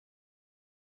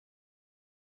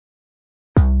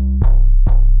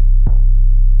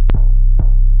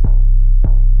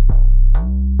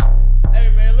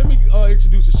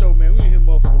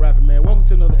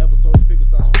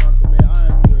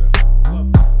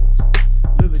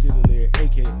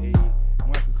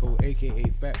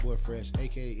boy Fresh,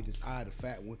 aka it is I, the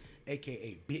fat one,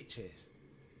 aka Big Chest.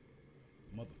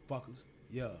 Motherfuckers.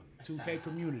 Yeah. 2K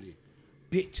community.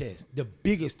 Big chest. The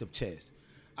biggest of chests.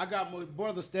 I got my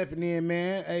brother stepping in,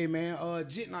 man. Hey man,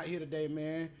 Jit not here today,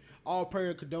 man. All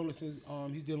prayer condolences.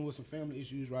 He's dealing with some family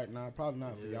issues right now. Probably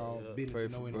not for y'all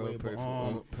business to know anyway.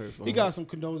 But he got some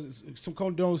condolences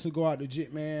to go out to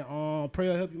Jit, man.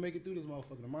 Prayer help you make it through this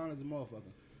motherfucker. The mind is a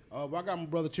motherfucker. But I got my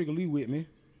brother Trigger Lee with me.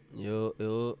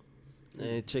 Yo.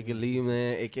 Man, Chicken Lee,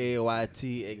 man, aka YT,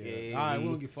 aka. All right, we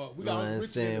don't get fucked. We got what I'm Richard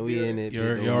saying? We in it. You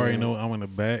already know I'm in the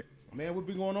back. Man, what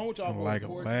be going on with y'all? I'm like a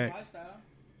back. Lifestyle.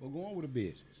 What going on with a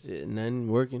bitch? Shit,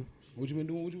 nothing working. What you been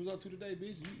doing? What you was up to today,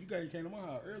 bitch? You came to my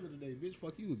house early today, bitch.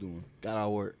 Fuck you was doing. Got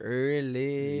out work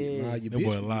early. Nah, That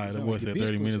boy lied. That boy said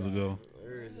 30 minutes ago.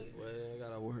 Early, boy. I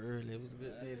got out work early. It was a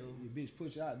good day though. Your bitch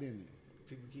put you out, didn't it?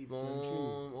 People keep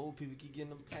on. Old people keep getting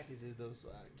them packages though, so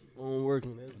I keep on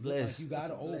working. That's blessed. Like you got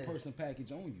an old person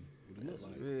package on you. That's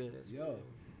real. That's real.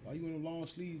 Why you in the long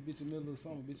sleeves, bitch, in the middle of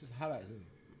summer, bitch? It's hot out here.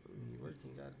 You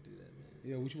working, gotta do that, man.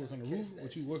 Yeah, what you work on the roof?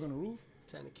 What you work on the roof?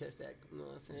 Trying to catch that, you know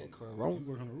what I'm saying? Corona. You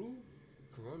work on the roof?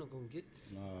 Corona gonna get.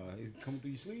 Nah, it coming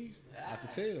through your sleeves? I can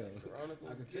tell. Corona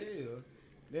gonna I can get. tell.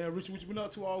 Damn, Richard, what you been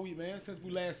up to all week, man? Since we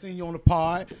last seen you on the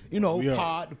pod. You know,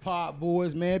 the pod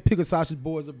boys, man. Pickled sausage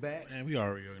boys are back. Man, we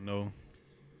already know.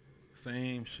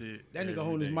 Same shit. That nigga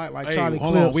holding his mic like hey, Charlie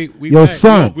hold Clips. on. We Yo, back.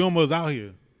 son. We almost out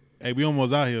here. Hey, we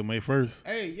almost out here May 1st.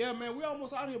 Hey, yeah, man, we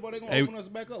almost out here, but they gonna open us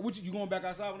back up. You going back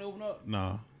outside when they open up?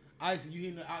 Nah. Icy, you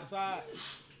hitting the outside?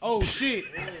 Oh, shit.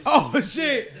 Oh,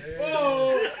 shit.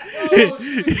 Oh,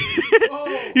 shit.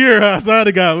 Oh. Here outside,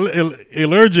 they got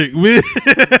allergic, man.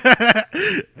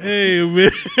 Hey,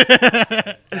 man.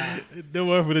 Don't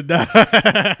worry for the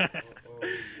die.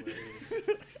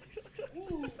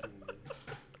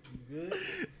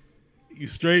 You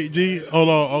straight, G? Hold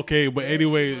on, okay, but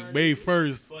anyway, May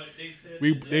 1st,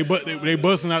 they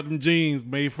busting out them jeans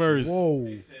May 1st. Whoa.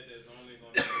 They said there's only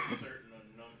going to be a certain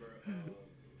number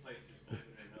of places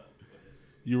opening up for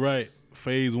this. You're right,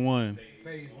 phase 1.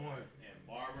 Phase 1. And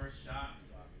barber shops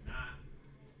are not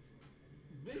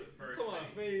the first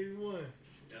phase 1.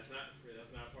 That's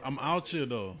not part I'm of out here,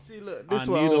 though. See, look, this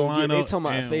I one I need to don't line get. They up talking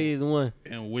about and- phase 1.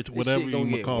 And which This whatever shit you gonna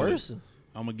gonna get call worse. it.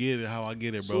 I'm going to get it how I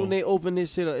get it, bro. Soon they open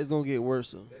this shit up, it's gonna get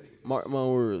worse. Mark my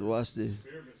words. Watch this.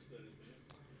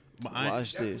 But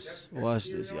Watch this. Watch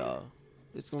this, y'all.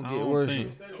 It's gonna I get don't worse.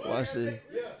 think- Watch this.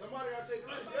 Yeah, somebody got to take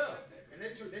risks, yeah.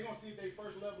 And they going to see if they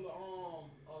first level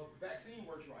of vaccine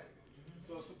works right.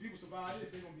 So if some people survive this,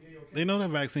 they going to be A-okay. They know that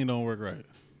vaccine don't work right.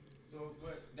 So,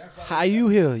 but that's why How you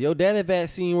here? Your daddy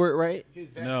vaccine work right? his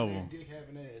No. vaccine dick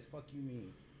having ass. Fuck you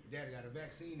mean. Daddy got a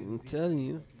vaccine. in I'm his dick. telling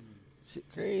you. Fuck you mean. Shit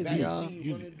crazy, y'all. Vaccine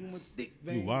You- running through my dick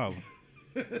You vein. wildin'.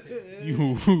 You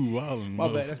wildin'. My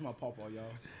bad, that's my pawpaw, y'all.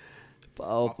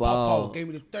 Bow, My pawpaw bow. gave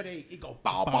me the 38. It go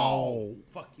bow bow.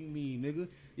 Fuck you mean, nigga.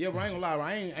 Yeah, but I ain't gonna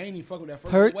lie, I ain't even fucking with that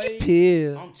first Perk wave.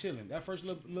 pill. I'm chilling. That first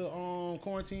little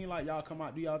quarantine, like y'all come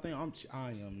out, do y'all thing.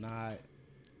 I am not.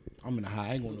 I'm in the high.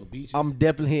 I ain't going to no beaches. I'm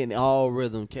definitely hitting all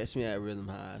rhythm. Catch me at rhythm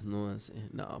highs. Know what I'm saying?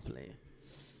 No, I'm playing.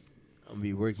 I'm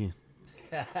be working.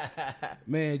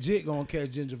 Man, Jit gonna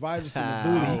catch gingivitis in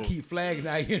the booty. He keep flagging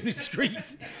out here in the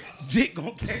streets. Jit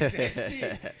gonna catch that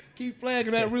shit. Keep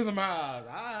flagging that rhythm eyes.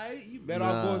 All right, you better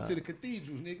off going to the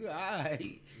cathedral, nigga. All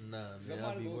right. Nah, man, Somebody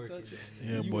I'll be gonna working. touch it.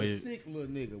 Yeah, you boy. a sick little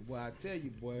nigga, boy. I tell you,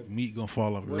 boy. Meat gonna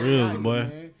fall off your Boy, ribs, right, boy.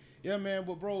 Man. Yeah, man.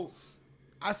 But bro,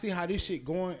 I see how this shit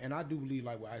going, and I do believe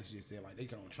like what I just said, like they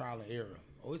can on trial and error.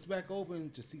 Oh, it's back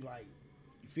open to see like.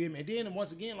 Feel me? And then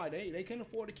once again, like they can't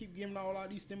afford to keep giving all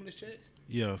these stimulus checks.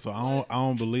 Yeah, so I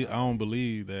don't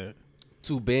believe that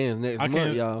 2 bands next I month,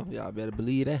 can't- y'all. Y'all better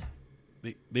believe that.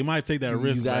 they might take that You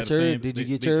risk. got but at the yours? same- Did you they-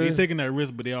 get they yours? taking that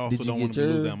risk, but they also Did you don't want get to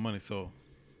lose yours? that money. So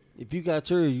If you got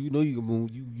yours, you know you can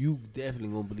move. You definitely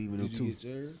gonna believe in them Did you too. get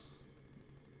yours?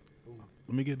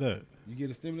 let me get that, You get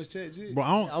a stimulus check, Jit? bro.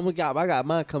 I got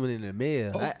mine coming in the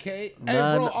mail. Okay. Hey,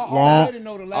 Nah, bro, nah, I long- already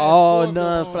know the last all four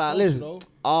non-filers. social, Listen, though.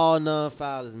 all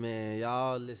non-filers, man.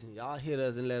 Y'all listen. Y'all hit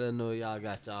us and let us know y'all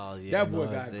got y'all. Yeah, That you know boy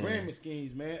what got I'm saying? Grammy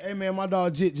schemes, man. Hey, man, my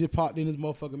dog Jit just popped in this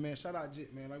motherfucker, man. Shout out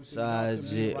Jit, man. Like we said, Shout out y'all Jit.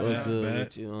 feeling it What's right good man.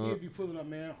 with you? now. He'll be pulling up,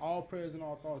 man. All prayers and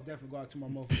all thoughts definitely go out to my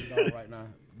motherfucking dog right now.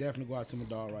 Definitely go out to my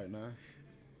dog right now.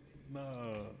 nah.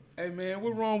 Hey, man,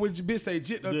 what wrong with your bitch? Say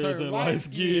Jit done Yeah, turned that light light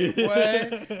skin, skin. boy.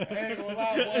 Ain't gonna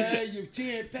lie, boy. Your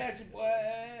chin patchy, boy.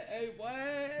 Hey,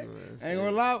 boy. Ain't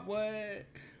gonna lie, boy.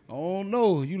 I don't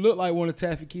know. You look like one of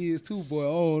Taffy kids too, boy.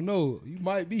 I don't know. You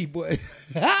might be, boy.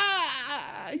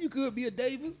 You could be a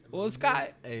Davis or a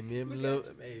Scott. Hey, me and my little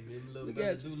Look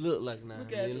brother at do look like now.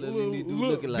 Look Me at and you. Lil Lily do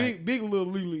looking like. Big little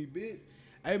Lily, bitch.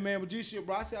 Hey man, but this shit,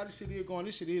 bro, I see how this shit is going.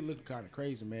 This shit is looking kind of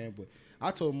crazy, man. But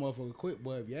I told motherfucker quit,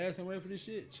 boy. If your ass ain't ready for this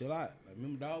shit, chill out. Like,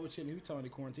 remember, dog was chilling. He told me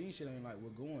the quarantine shit ain't like we're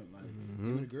going. Like, him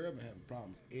and the girl been having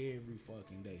problems every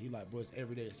fucking day. He like, bro, it's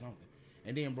every day or something.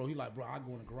 And then, bro, he like, bro, I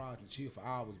go in the garage and chill for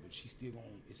hours, but she still going.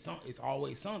 It's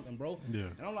always something, bro. Yeah.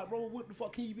 And I'm like, bro, what the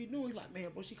fuck can you be doing? He's like, man,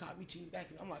 bro, she caught me cheating back.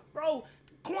 And I'm like, bro,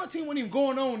 quarantine wasn't even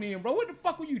going on then, bro. What the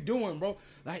fuck were you doing, bro?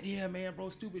 Like, yeah, man,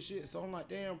 bro, stupid shit. So I'm like,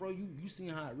 damn, bro, you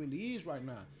seeing how it really is right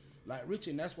now. Like, Rich,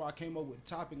 and that's why I came up with the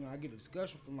topic, and I get a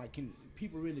discussion from, like, can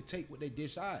people really take what they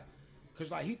dish out? Because,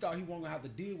 like, he thought he wasn't going to have to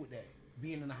deal with that,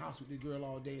 being in the house with this girl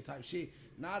all day type shit.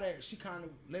 Now that she kind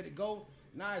of let it go,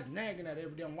 now it's nagging at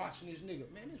every day. I'm watching this nigga.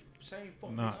 Man, this same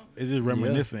fuck. Nah, nigga. it's just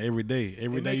reminiscing every day.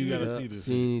 Every day you gotta see this.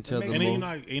 Seeing each other. And then you're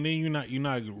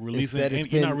not releasing.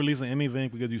 You're not releasing anything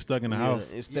because you're stuck in the house.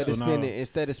 Instead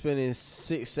of spending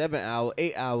 6, 7 hours,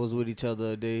 8 hours with each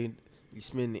other a day, you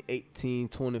spending 18,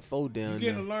 24 down there. You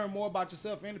getting to learn more about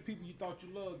yourself and the people you thought you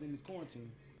loved in this quarantine.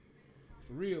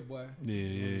 For real, boy.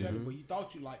 Yeah. I'm telling you, boy, you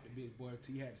thought you liked the bitch, boy,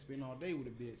 until you had to spend all day with a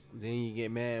bitch. Then you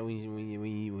get mad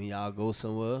when y'all go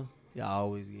somewhere. Y'all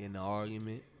always get in an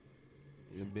argument.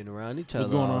 You've been around each other.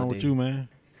 What's going all on day. with you, man?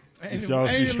 Ain't y'all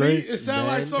it, straight? It sound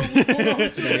like Man. something was going on.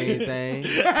 Same thing.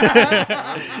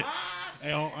 Hey,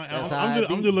 That's how I'm it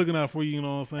just be. looking out for you. You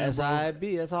know what I'm saying? That's bro? how it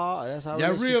be. That's all. That's how. Yeah,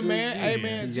 real relationships man. be. Hey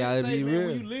man, You just gotta say be man, real.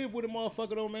 when you live with a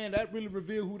motherfucker though, man, that really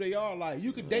reveal who they are. Like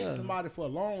you could date Yeah. somebody for a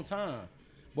long time,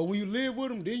 but when you live with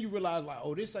them, then you realize like,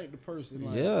 oh, this ain't the person.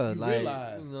 Like, Yeah, you like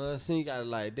realize. you know what I'm saying. You gotta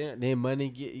like then money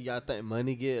get. You gotta think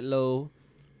money get low.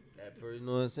 That person, you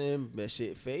know what I'm saying. That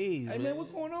shit fades. Hey man, what's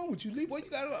going on with you? Lee? Boy, you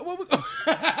got what we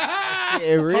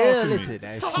Shit real. to me. Listen,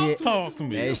 that shit. Talk to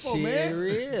me. That Beautiful, shit man.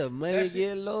 real. Money That shit-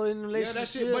 get low in a Yeah, relationship. that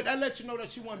shit. But that let you know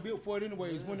that you weren't built for it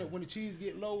anyways. When the cheese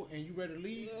get low and you ready to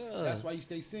leave, Yeah. that's why you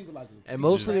stay single like a And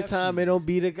most of the half time, cheese. it don't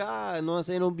be the guy. You know what I'm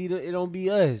saying? It don't be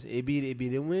us. It be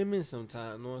the women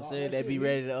sometimes. You know what I'm Oh, saying? that That shit, be man.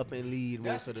 ready to up and lead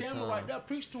That's most of the the camera time. right there.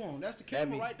 Preach to him. That's the That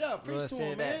camera be- right there. you know Preach what I'm to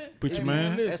saying? him, man. That- Preach, Hey,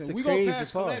 man. That's Listen, the we gonna crazy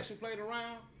pass part. collection plate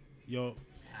around. Yo,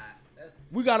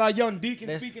 We got our young deacon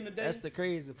That's, speaking today that's the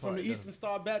crazy part. from the though. Eastern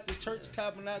Star Baptist Church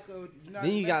Tabernacle. United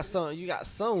Then you got Methodist. some. You got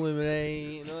some women that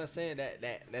ain't. You know what I'm saying?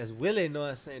 That's willing. You know what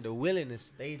I'm saying? The willing to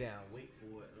stay down, wait for it.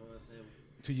 You know what I'm saying?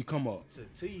 Till you come up.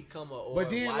 Till you come up, or But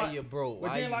then, why like, you broke? But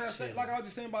Why then, you like I said, chilling? like I was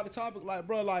just saying about the topic, like,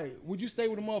 bro, like, would you stay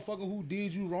with a motherfucker who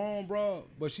did you wrong, bro?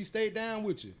 But she stayed down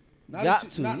with you. Now Got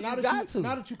that to. Now, You now that got you, to.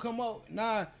 Now that you come up,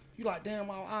 now you like, damn,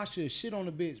 I should shit on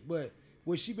the bitch. But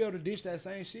would she be able to dish that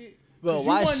same shit? But 'Cause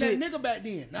why you wasn't shit- that nigga back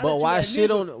then? Now that But you why that shit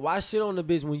nigga, on the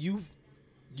bitch when you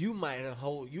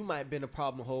might been a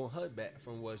problem holding her back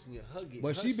from what's her getting.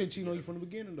 But her she been shit cheating on you together. from the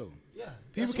beginning though. Yeah,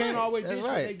 People that's can't right. always That's dish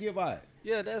what right. they give out.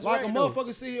 Yeah, that's Like right. a though.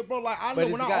 motherfucker sit here, bro. Like I But know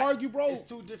it's when I got- argue, bro. It's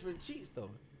two different cheats though.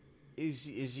 Is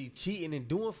she cheating and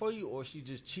doing for you, or she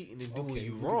just cheating and doing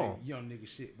you look at wrong? that young nigga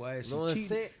shit, boy. If she Know what I'm cheating,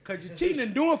 saying? cause you cheating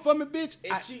and doing for me, bitch.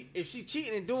 If she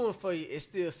cheating and doing for you, it's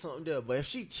still something there. But if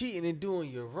she cheating and doing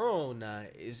you wrong, now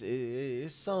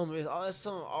it's something.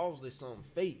 Obviously something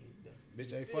fake.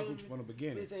 Bitch ain't fucking with you from the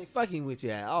beginning. Bitch ain't fucking with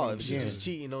you at all. From If the she beginning. just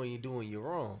cheating on you, doing you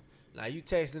wrong. Like you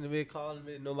texting the bitch, calling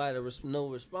the bitch, nobody no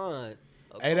respond.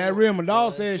 Hey, that real my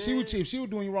dog said she was cheap. She was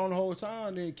doing you wrong the whole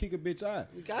time, then kick a bitch out.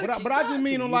 You gotta But I kick just out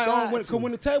mean to. on You like got cause to.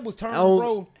 when the tables turn, I don't-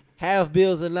 bro. Half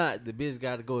bills or not, the bitch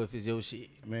got to go if it's your shit.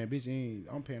 Man, bitch,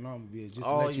 I'm paying all my bills just to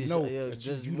All let you you know say- yeah, that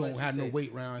just you what don't you have no say.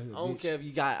 weight around here. I don't bitch. care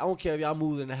if I don't care if y'all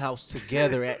moved in the house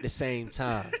together at the same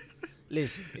time.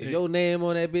 Listen, if your name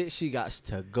on that bitch, she got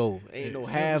to go. Ain't no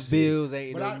half bills,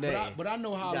 ain't no nothing. But I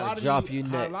know how You a gotta lot of drop these, your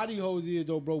how a nuts. lot of these hoes is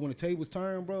though, bro. When the tables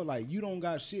turn, bro, like you don't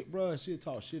got shit, bro. She'll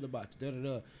talk shit about you,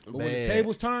 But when the Man.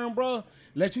 tables turn, bro,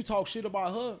 let you talk shit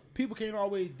about her. People can't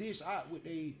always dish out what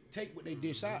they take, what they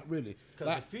dish out, really. Cause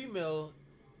Like, the female,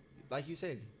 like you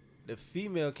said, the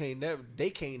female can't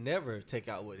never take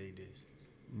out what they did.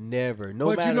 Never. No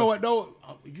but matter. you know what though?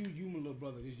 You my little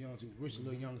brother, this young too. Rich a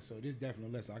little younger, so this definitely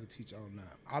a lesson I can teach y'all now.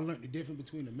 I learned the difference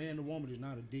between a man and a woman is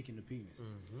not a dick and a penis.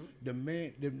 The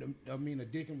man, a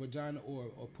dick and vagina or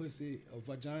pussy, a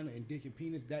vagina and dick and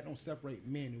penis, that don't separate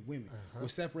men and women. What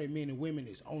separate men and women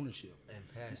is ownership. And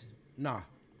passion. Nah,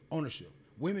 ownership.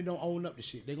 Women don't own up to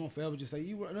shit. They gonna forever just say,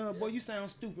 boy, you sound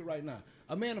stupid right now.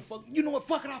 A man will fuck, you know what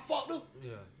fucking I fucked up?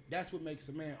 Yeah. That's what makes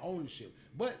a man ownership.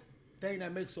 But thing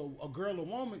that makes a girl a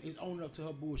woman is owning up to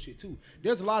her bullshit too.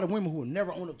 There's a lot of women who will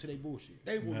never own up to their bullshit.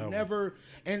 They will never,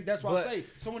 and that's why But I say.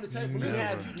 So when the table, you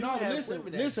have listen,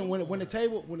 women that when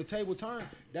the table turn,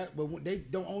 but when they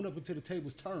don't own up until the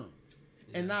table's turn.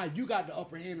 And now you got the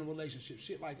upper hand in relationship,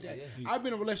 shit like that. Yeah. I've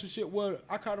been in a relationship where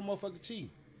I caught a motherfucker cheating.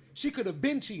 She could have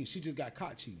been cheating. She just got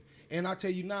caught cheating. And I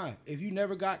tell you now, if you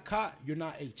never got caught, you're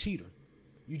not a cheater.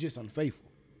 You just unfaithful.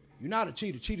 You're not a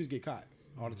cheater. Cheaters get caught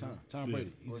all the time. Tom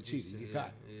Brady, he's a What you cheater. You said, get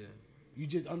caught. Yeah. You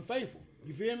just unfaithful.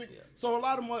 You feel me? Yeah. So a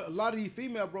lot of these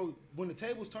females, bro, when the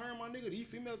tables turn, my nigga, these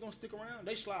females don't stick around.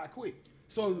 They slide quick.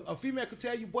 So a female could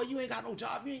tell you, boy, you ain't got no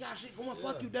job, you ain't got shit going,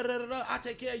 fuck you, da da da da. I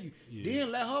take care of you. Yeah.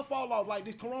 Then let her fall off like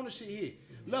this corona shit hit.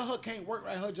 Let her can't work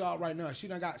at her job right now. She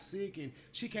done got sick and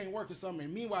she can't work or something.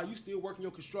 And meanwhile, you still working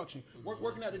your construction,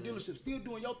 working at the dealership, still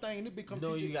doing your thing. And the bitch come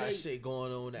teach You got shit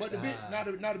going on. but the bitch, now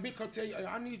the bitch come tell you,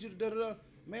 I need you to da da da.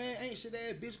 Man, ain't shit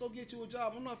ass bitch, go get you a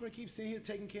job. I'm not gonna keep sitting here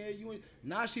taking care of you. And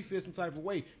now she feels some type of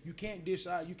way. You can't dish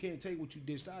out. You can't take what you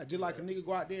dished out. Just like a nigga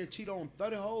go out there and cheat on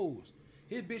 30 hoes.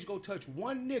 His bitch go touch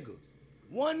one nigga.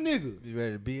 One nigga. You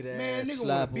ready to beat that Man, ass, nigga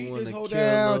slap wanna her, beat wanna this hoe kill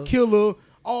down, her. kill her,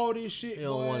 all this shit. You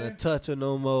don't boy. want to touch her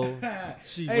no more.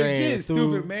 She Hey, ran Jit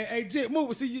through. stupid, man. Hey, Jit,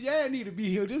 move. See, you need to be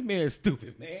here. This man's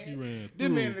stupid, man. He ran This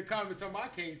through. man in the comments talking about,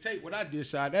 I can't take what I did,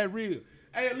 shot. That real.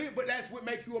 Hey, look, but that's what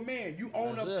make you a man. You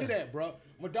own That's up to it. that, bro.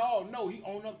 My dog know he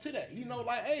own up to that. He know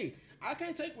like, hey, I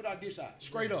can't take what I did, shot.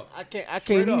 Straight up. I can't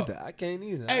Straight up. either. I can't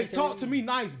either. Hey, talk to me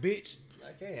nice, bitch.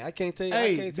 I can't tell you.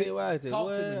 Hey, I can't tell you what I did.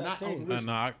 talk to me, Well, I not can't. on-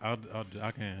 No, I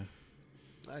can.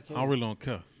 I can't. I really don't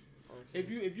care. If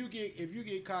you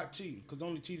get caught cheating, because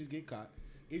only cheaters get caught.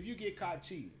 If you get caught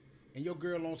cheating and your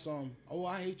girl on some, oh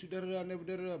I hate you, da da da, never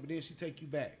da da da, but then she take you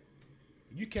back.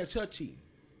 You catch her cheating,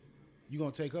 you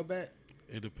gonna take her back?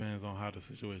 It depends on how the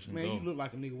situation Man, goes. you look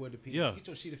like a nigga with the pins. Yeah. Get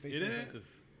your shit face. It in. is.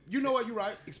 You know what? You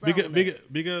right. Expound on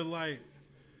that. Because like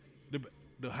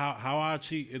the how I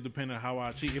cheat, it depends on how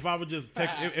I cheat. If I would just take,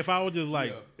 if I was just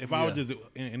like, if I was just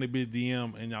in the bitch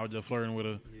DM and y'all was just flirting with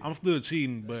her, I'm still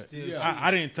cheating. But Still cheating.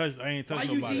 I ain't touch Why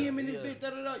you nobody. DMing this Yeah. bitch? Da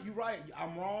da da. You right.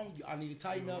 I'm wrong. I need to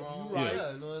tighten up. wrong. You right.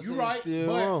 Yeah, no, I'm you saying right. still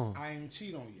but wrong. I ain't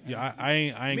cheat on you. Yeah, I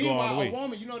ain't go all Meanwhile, the way. a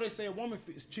woman, you know they say a woman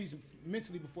cheats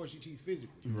mentally before she cheats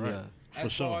physically. Right. Yeah. For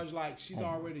As sure. far as like she's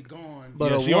already gone.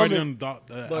 But yeah, a she already woman, done thought,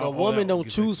 but a all woman that don't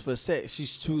was choose for sex. She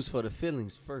choose for the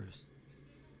feelings first.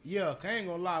 Yeah, I ain't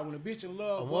gonna lie. When a bitch in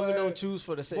love, A woman boy, don't choose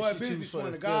for the sex. Boy, She bitch be choose for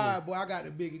swearing the to feeling. God, boy, I got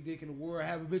the biggest dick in the world.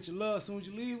 Have a bitch in love. As soon as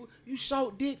you leave, you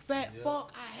short dick, fat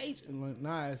fuck. I hate you. Like,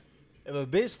 nice. If a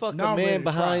bitch fuck Now a I'm ready man to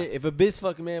behind, cry. if a bitch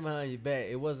fuck a man behind your back,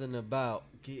 it wasn't about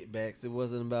kickbacks. It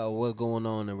wasn't about what going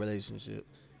on in the relationship.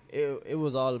 It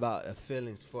was all about the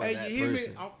feelings for Hey, that you hear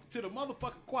person. me? I'm, to the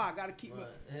motherfucking choir, I gotta keep my.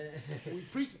 We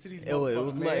preaching to these It was,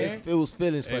 motherfuckers, man. it was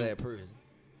feelings for Hey, that person.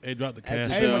 They dropped the Hey, cash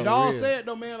Hey, my Yeah, dog real. said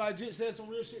though, man, like Jit said some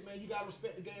real shit, man. You gotta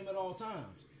respect the game at all times.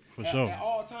 For sure. At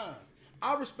all times.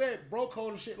 I respect bro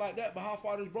code and shit like that, but how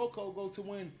far does bro code go to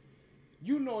when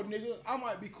you know a nigga, I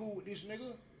might be cool with this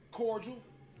nigga, cordial.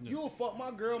 You'll fuck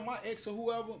my girl, my ex or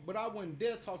whoever, but I wouldn't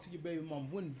dare talk to your baby mom.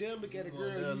 Wouldn't dare look at a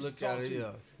girl dare you used look to talk at her, to. yeah.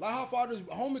 Like how far does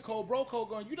homie code, bro code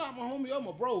going? You not my homie, I'm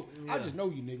a bro. I just know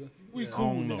you, nigga. We I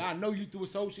cool, don't nigga. know. I know you through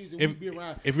associates and If we be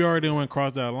around. if you already went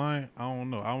across that line, I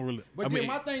don't know. I don't really. But I then mean,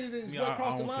 my thing is yeah, what I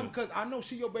crossed the don't line care. because I know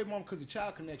she your baby mom because the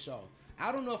child connects y'all.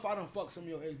 I don't know if I done fucked some of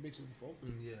your ex bitches before.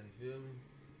 Yeah, you feel me?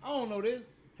 I don't know this.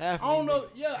 Half I don't of know.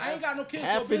 these Yeah, I ain't got no kids.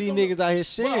 half so of these bitch, niggas out here But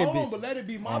sharing hold on, bitches. but let it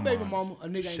be my Oh, baby my. mama. A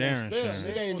nigga ain't Sharing, gonna spell. sharing.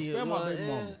 A nigga ain't gonna spell my baby Yeah.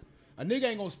 mama. A nigga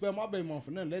ain't gonna spell my baby mama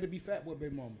for nothing. Let it be fat boy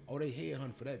baby mama. Oh, they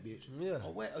headhunting for that bitch. Yeah. Oh,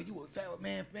 what? Oh, you a fat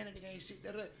man? Man, that nigga ain't shit.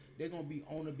 Da-da. They gonna be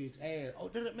on the bitch ass. Oh,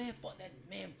 da-da, man, fuck that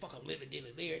man. Fuck a little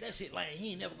dilly there. That shit like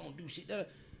he ain't never gonna do shit. Da-da.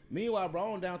 Meanwhile, bro, I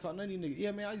don't down talk none of these niggas.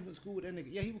 Yeah, man, I used to be in school with that nigga.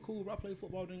 Yeah, he was cool, bro. I played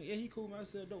football with that nigga. Yeah, he cool, man. I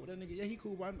said dope with that nigga. Yeah, he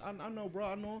cool, bro. I know, bro.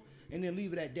 I know him. And then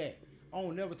leave it at that. I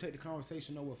don't never take the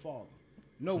conversation nowhere farther.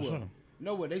 Nowhere. sure.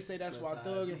 Nowhere. They say that's why That's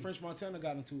Thug how and French Montana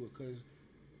got into it, cause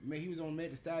man, he was on Meg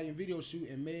Thee Stallion video shoot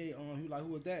and Meg, he was like,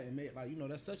 who was that? And Meg, like, you know,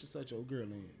 that's such and such old girl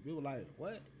in. We were like,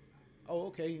 what? Oh,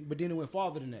 okay. But then it went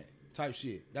farther than that type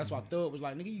shit. That's why Thug was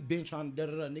like, nigga, you been trying to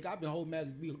da da da. Nigga, I been holding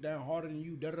Max B down harder than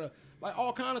you, da da da. Like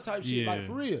all kind of type shit, like Yeah.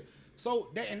 for real.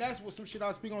 So that and that's what some shit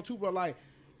I speak on too, bro. Like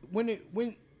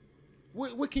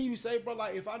what can you say, bro?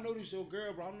 Like, if I know this your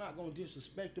girl, bro, I'm not gonna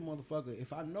disrespect the motherfucker.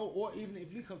 If I know, or even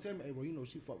if Lee come tell me, hey, bro, you know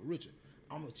she fuck with Richard,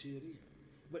 I'm gonna chill in.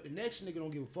 But the next nigga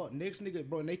don't give a fuck. Next nigga,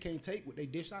 bro, and they can't take what they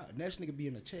dish out. Next nigga be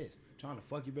in the chest trying to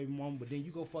fuck your baby mama, but then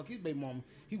you go fuck his baby mama.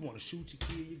 He want to shoot your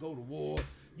kid. You go to war.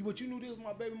 But you knew this was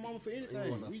my baby mama for anything.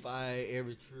 You want to fight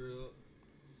every trip.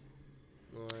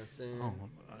 You know what I'm saying?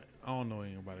 I don't know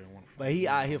anybody that want to. But he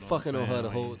out here fucking on her the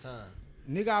whole time.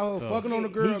 Nigga out here So- fucking on the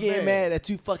girl. He getting bad. mad that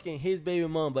you fucking his baby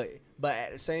mom, but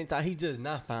at the same time he just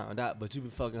not found out. But you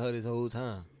been fucking her this whole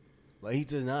time. But he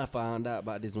just not found out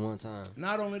about this one time.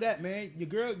 Not only that, man, your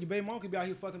baby mom could be out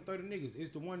here fucking 30 niggas. It's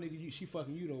the one nigga she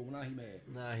fucking you though. When I he mad.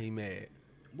 Nah, he mad.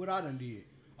 What I done did?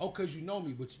 Oh, cause you know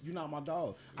me, but you not my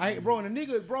dog. I ain't, bro. And a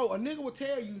nigga will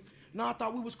tell you, no, I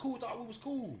thought we was cool.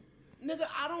 Nigga,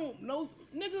 I don't know.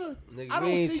 Nigga, Nigga, I we don't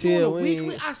ain't see you on chill. a We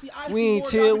weekly. ain't, I see Icy we ain't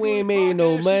more chill. y'all We be ain't doing made no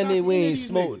podcasts. You money. not We seeing ain't these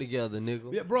smoked niggas. together,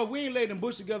 nigga. Yeah, bro, we ain't laid them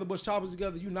bush together, bush choppers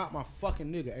together. You not my fucking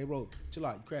nigga. Hey, bro, chill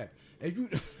out. You crap. If you,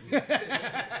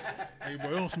 Hey,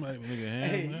 bro, don't smack me, nigga,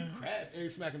 hand, hey, you man. crab,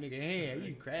 ain't smacking nigga hand.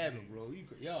 You crabbing, bro.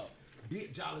 Yo,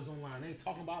 big jollies online. They ain't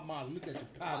talking about Molly. Look at your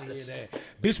powder head ass.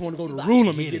 Bitch want to go to Rulem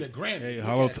and get a Grammy. Hey, Look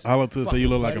holla at you. to say you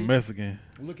look like a Buddy. Mexican.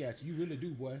 Look at you. You really do,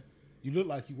 boy. You look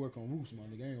like you work on roofs, my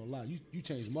nigga. I ain't gonna lie. You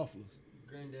change mufflers.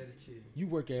 Granddaddy chill. You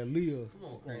work at Leah's. Come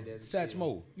on, Granddaddy,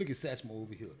 Satchmo. Look at Satchmo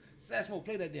over here. Satchmo,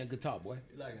 play that damn guitar, boy.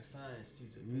 You like a science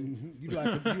teacher, You like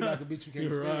a bitch you can't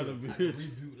You're right, spell. I can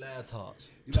reboot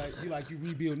laptops. You like you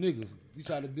rebuild niggas. You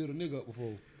tried to build a nigga up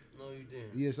before. No, you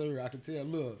didn't. Yes, sir. I can tell.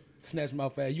 Look, snatch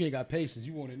mouth fast. You ain't got patience.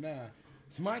 You want it now.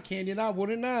 It's my candy and I want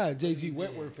it now. JG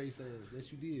Wetworth face ass. Yes,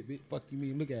 you did, bitch. Fuck you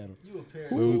mean? Look at him. You a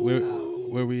parent.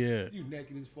 Where we at? You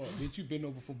naked as fuck, bitch. You been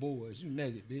over for boys. You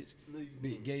naked, bitch. No, you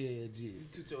Big didn't. gay ass jit. You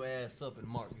took your ass up and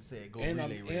Mark and said, go And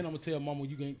relay I'm race. gonna tell mama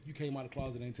you came out of the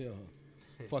closet. Ain't tell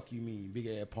her. Fuck you mean, big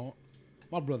ass punk.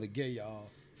 My brother gay, y'all.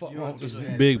 Fuck You wrong and with this JoJo man.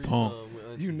 had Big a punk. threesome with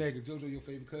Auntie. You naked. JoJo your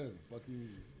favorite cousin. Fuck you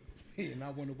mean. And I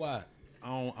wonder why. I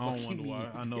don't wonder why.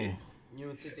 I know. You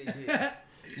don't take that dick.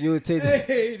 You would take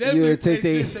Hey, that you bitch would take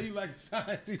say that. say you like a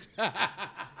science teacher.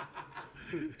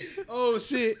 Oh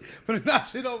shit. But knock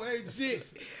shit over. Hey Jit.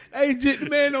 Hey Jit, the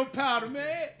man on powder,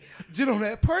 man. Jit on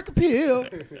that perk pill.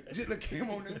 Jit look came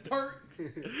on that perk.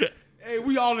 Hey,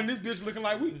 we all in this bitch looking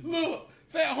like we look.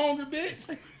 Fat hungry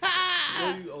bitch.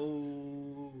 Oh, you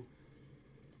old.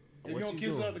 If you What don't you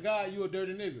kiss doing? up the guy, you a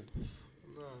dirty nigga.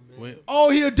 Nah, man. Wait, Oh,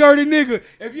 he a dirty nigga.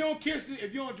 If you don't kiss it,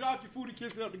 if you don't drop your food and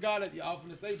kiss it up the guy that y'all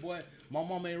finna say, boy, my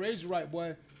mom ain't raised you right,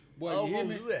 boy. Boy, Oh, you hear won't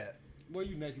me? do that. Boy,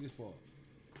 you naked as fuck.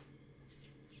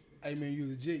 Hey man, you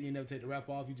legit. You ain't never take the wrap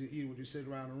off. You just eat it with this shit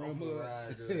around the room. I'm gonna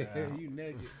ride your ass. You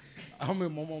naked. I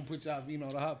remember my mom put y'all feet on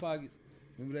the hot pockets.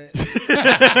 Remember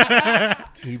that?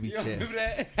 He be You tough. remember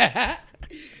that?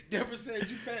 Deborah said,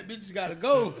 "You fat bitches gotta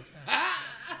go."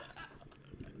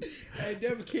 Hey,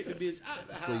 Deborah kicked the bitch out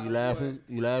the house. So you laughing? boy.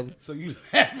 You laughing? So you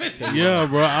laughing? yeah,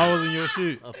 bro. I was in your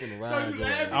shit. I'm finna So ride you your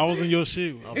laughing? ass. I was in your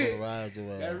shit. I'm finna ride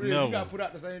your That ass. real. Never. You got put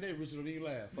out the same day. Richard don't even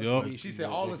laugh. Fuck Yup. me. She said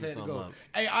You all know us what had to you go. talking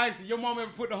Hey, Icy, your mom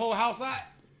ever put the whole house out?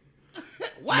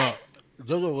 What?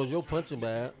 JoJo was your punching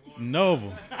bag.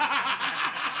 Never.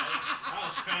 I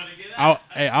was trying to get out.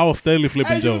 I was steadily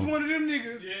flipping Hey, you was Joe. one of them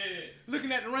niggas Yeah.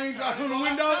 looking at the raindrops on the Go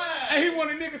window. outside. Hey, he one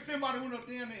of the niggas sitting by the window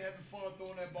there and they having fun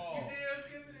throwing that ball. Yeah,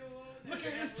 skipping it was. Look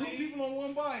at this, two people on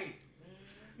one bike.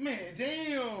 Man,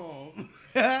 damn.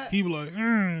 He be like,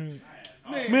 Man,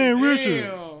 Richard.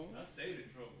 damn. I stayed in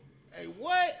trouble. Hey,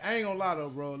 what? I ain't gonna lie though,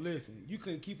 bro. Listen, you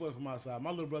couldn't keep us from outside. My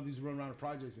little brother used to run around the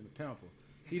projects in the Pampa.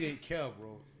 He didn't care,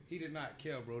 bro. He did not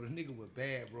care, bro. The nigga was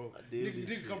bad, bro. did Nigga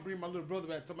this come shit. bring my little brother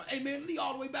back. Talking about, hey man, Lee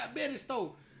all the way back Betty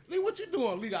store. Lee, what you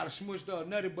doing? Lee got a smushed up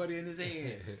nutty buddy in his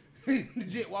hand.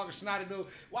 Legit walking snotty though.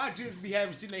 Why just be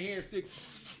having shit in their hand stick?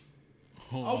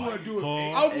 I want to do it.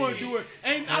 I want to do it.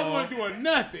 Ain't I want to do it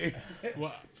nothing.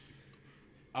 well,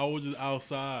 I was just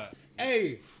outside.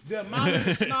 Hey, the amount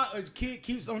of snot a kid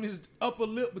keeps on his upper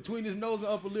lip, between his nose and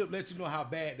upper lip, lets you know how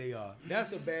bad they are.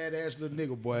 That's a badass little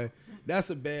nigga, boy. That's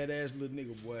a badass little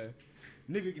nigga, boy.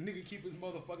 Nigga keep his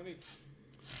motherfucking.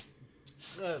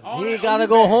 All He that ain't gotta on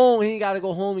go his back. home. He ain't gotta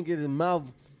go home and get his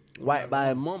mouth wiped by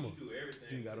his mama. Do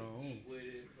everything. You got on. Eat with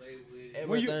it, play with it.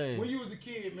 Everything. When you was a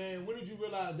kid, man, when did you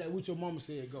realize that what your mama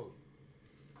said go?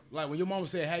 Like when your mama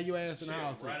said, "Have your ass in the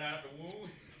house." Right out the womb.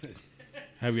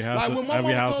 Have your house, Like when my have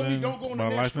your mama house told me in don't go on the by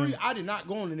next license? street, I did not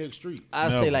go on the next street. I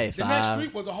Never. say like The next five.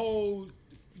 street was a whole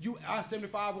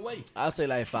I-75 away. I say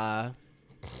like five.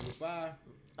 Five.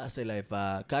 I say like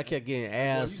five. 'Cause I kept getting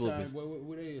ass Boy, you whoopings. sound- boy,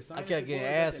 what they is, I sinus, kept getting boy,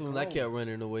 got ass that whoopings. I corona. kept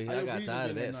running away. How I your got breathing tired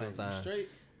of been that that night? You sometimes. straight?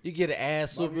 You get an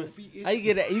ass Bobby, your whooping. feet itching? How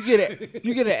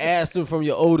you get an ass whooping from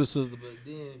your older sister, but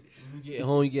then you get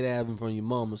home, you get an ass whooping from your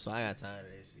mama. So I got tired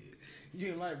of that shit. You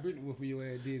didn't like Brittany whooping your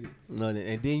ass, did it? No,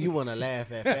 and then you want to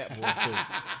laugh at Fat Boy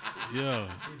too.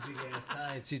 Yeah. Big ass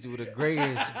science teacher with a gray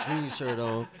and green shirt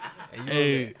on, and you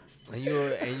Hey.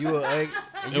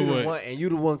 and you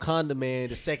the one condom man.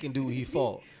 The second dude he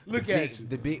fought. Look the at big, you.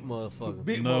 the big motherfucker.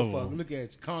 Big No. motherfucker. Look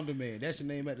at you. Condom man. That's your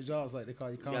name at the job site. They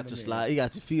call you You condom got your man. slide. You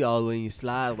got your feet all the way in your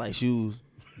slide like shoes.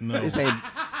 No. This ain't.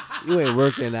 You ain't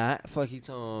working out. Fuck he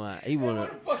talking about. He Hey, wanna.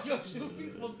 what the fuck your shoe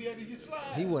feet supposed to be under your slide?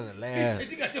 He wanna He laugh.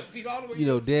 said you got your feet all the way You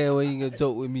know in damn well you gonna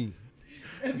joke with me.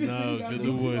 your- No, You got good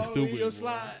your boy, feet all the way in stupid, your boy.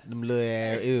 slide. Them little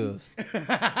ass ears.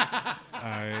 All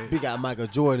right. Big got Michael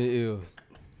Jordan ears.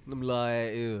 Them little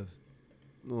ass ears.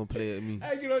 You wanna play at me?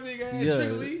 Hey, get on nigga ass Yeah,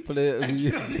 Trigger Lee. play at me.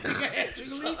 Get on nigga ass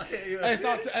Trigger Lee. Hey,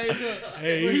 stop. Hey, look.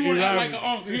 Hey, He he want to act like rapping. an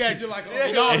uncle. He acting like an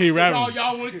uncle. Hey, he rapping.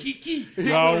 Y'all want to key.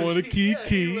 Y'all want to keep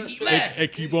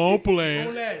and keep on Don't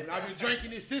playing. laugh. I've been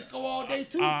drinking this Cisco all day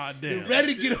too. Ah, damn. Been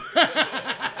ready to get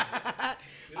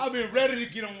I've been ready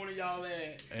to get on one of y'all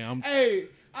ass. Hey,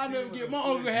 I never get. My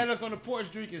uncle had us on the porch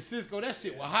drinking Cisco. That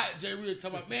shit was hot. Jay Real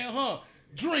talking about, man,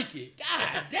 drink it.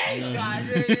 God damn.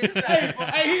 Hey,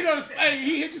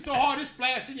 he hit you so hard, it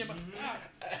splashed in your mouth.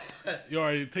 You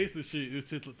already taste the shit.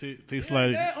 It tastes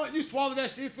like. You swallow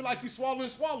that shit, feel like you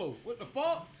swallow. What the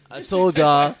fuck? I This told shit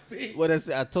y'all taste like spit. what I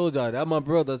said. I told y'all that my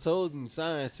brother told him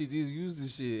science. He just used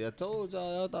this shit. I told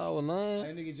y'all thought I was lying.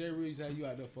 Hey, nigga, Jay Real had you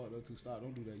out there fucked up too. Stop.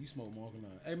 Don't do that. You smoke my uncle now.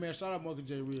 Hey, man, shout out my uncle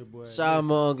Jay Real, boy. Shout out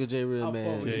my uncle J Real, I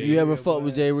man. fuck with You J. ever Real, fuck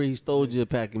with boy. J Real? He stole you a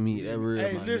pack of meat. That real.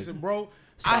 Hey, my listen, nigga. bro.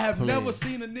 Stop I have playing. never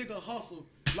seen a nigga hustle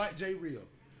like Jay Real.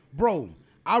 Bro,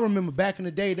 I remember back in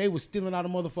the day, they was stealing out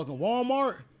of motherfucking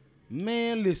Walmart.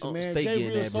 Man, listen, Oh, man. stay Jay getting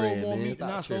Real that sold bread, more man. meat than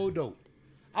Stop I sold dope.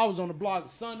 I was on the block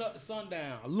sun up to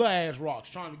sundown, little ass rocks,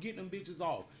 trying to get them bitches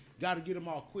off. Got to get them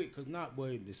off quick, cause not,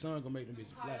 boy, the sun gonna make them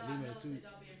bitches flat. Leave me at 2.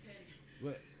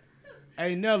 But,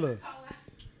 hey Nella,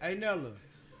 hey,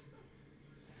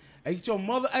 get your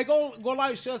mother. Hey, go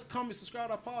like, share, comment, subscribe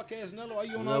to our podcast. Nella, why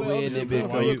you on No, all that we other in shit? there, big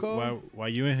for real, bro. cuz? Why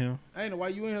you in here? I ain't know why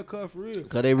you in here, cuz, for real.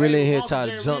 Cause they really in here Uncle trying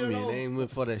to Jay jump Real, me. though, They ain't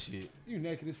went for that shit. You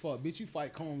naked as fuck, bitch. You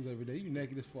fight combs every day. You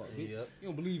naked as fuck, bitch. Yep. You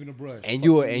don't believe in the brush. And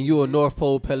Fuck you a North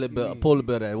Pole polar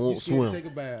bear that you won't scared to swim.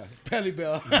 take a bath. Pelly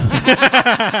bell.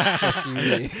 Fuck you,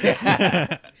 man.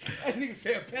 That nigga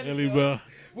said pelly Ellie bell. Bell.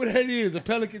 What that is? A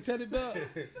pelican teddy bear?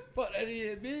 Fuck that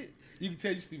is, bitch. You can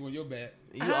tell you sleep on your back.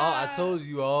 I told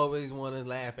you always want to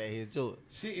laugh at his joke.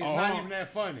 Shit is not even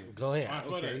that funny. Go ahead.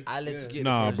 Okay. I let you get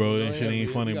Nah, the first bro, one. that Go shit ahead.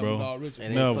 ain't funny, We got bro. Dog Richard. It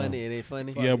ain't Never. funny. It ain't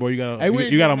funny. Yeah, bro, you gotta, Hey, we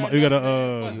you gotta, ain't you doing gotta, nothing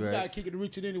else, man. You We right. gotta kick it to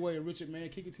Richard anyway. Richard, man,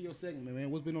 kick it to your segment, man.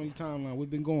 What's been on your timeline?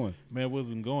 What's been going? man, what's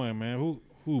been going, man?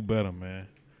 Who better, man?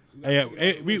 gotta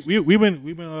Hey, kick it off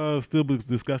we've been still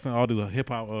discussing all these hip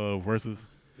hop verses.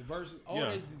 The verses. Oh,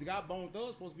 Yeah. they got Bone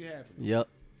Thugs supposed to be happening. Yep.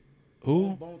 Who?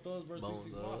 Bone Thugs versus Bone 3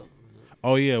 6 Thugs. Mafia.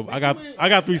 Oh yeah, I got 3-6. I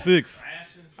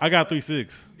got 3-6. Two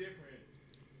different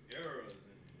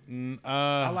eras.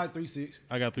 I like 3 6.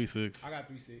 I got 3-6. I got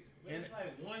 3 6. But it's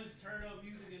like one's turn up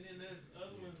music and then there's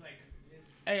other ones like it's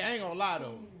Hey, I ain't gonna lie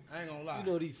though. I ain't gonna lie. You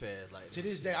know these fast like To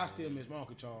this day, I still miss my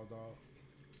Uncle Charles, dog.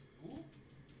 Who?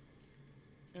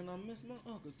 And I miss my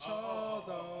Uncle Charles,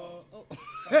 dog. Oh.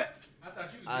 I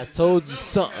thought you was I just told you remember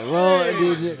something that. wrong,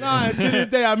 didn't it? Nah, to this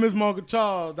day, I miss my Uncle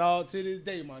Charles, dog. To this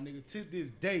day, my nigga. To this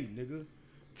day, nigga.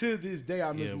 To this day,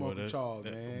 I miss Yeah, my bro, Uncle Charles,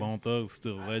 man. Bone Thugs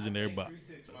still legendary, but 3 6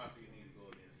 Mafia need to go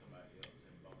against somebody else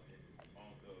and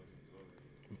Bone Thugs need to go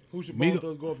against. Who should Migo-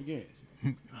 Bone Thugs go up against? I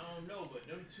don't know, but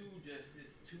them two just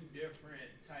it's two different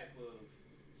type of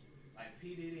like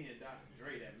P Diddy and Dr.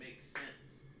 Dre that makes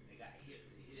sense. They got hit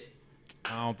for hit.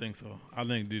 I don't think so. I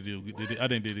think Diddy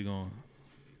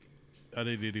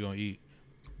gonna eat.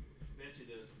 Bet you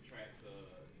there's some tracks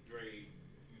Dre you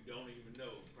don't even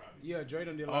know probably. Yeah, Dre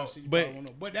done did a lot of shit you but- probably don't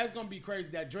know. But that's gonna be crazy.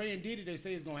 That Dre and Diddy, they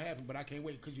say it's gonna happen, but I can't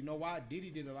wait because you know why? Diddy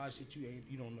did a lot of shit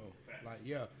you don't know. Like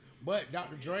yeah, but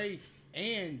Dr. Dre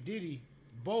and Diddy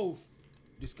both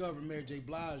discovered Mary J.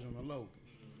 Blige on the low,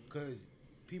 because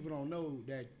people don't know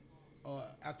that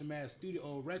Aftermath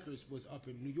Studio Records was up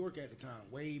in New York at the time,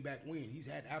 way back when. He's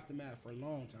had Aftermath for a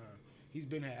long time. He's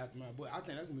been had Aftermath, but I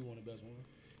think that's gonna be one of the best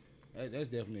ones. That's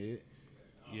definitely it.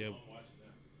 Yeah, I'm watching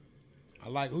that. I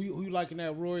like who you liking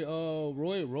that Roy?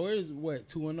 Roy is what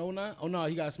 2-0 now? Oh no,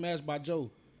 he got smashed by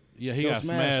Joe. yeah, he Joe got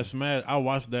smashed smashed. I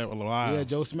watched that live. Yeah,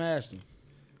 Joe smashed him.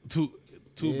 two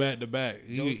Yeah. back to back.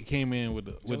 He Joe- came in with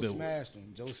Joe the smashed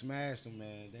him. Joe smashed him,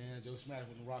 man. Damn, Joe smashed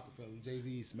with the Rockefeller.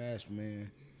 Jay-Z smashed him,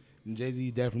 man. And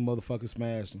Jay-Z definitely motherfucking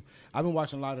smashed him. I've been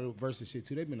watching a lot of the versus shit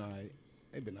too. They've been alright.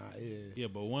 Yeah. Yeah,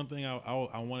 but one thing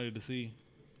I wanted to see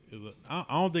is I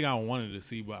don't think I wanted to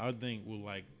see, but I think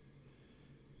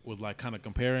was like kind of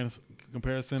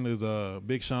comparison is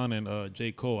Big Sean and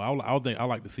J. Cole. I would think I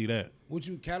like to see that. Would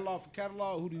you catalog for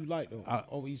catalog? Who do you like though?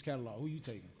 Over each catalog, who you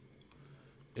taking?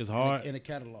 It's hard in a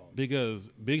catalog. because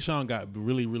Big Sean got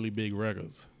really really big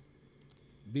records.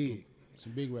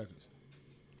 Some big records.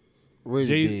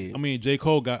 Really big. J.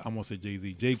 Cole got. I'm gonna say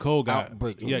Jay-Z. J. Cole got.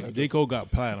 Outbreaking Yeah, records. J. Cole got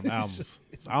platinum albums.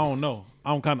 So I don't know.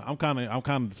 I'm kind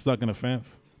of stuck in the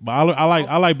fence. But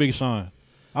I like Big Sean.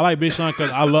 I like Big Sean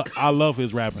because I love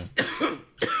his rapping.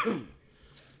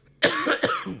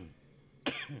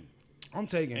 I'm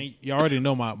taking. And you already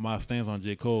know my stance on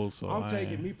J. Cole. So I'm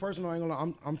taking. Me personally, I ain't gonna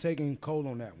lie. I'm taking Cole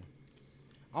on that one.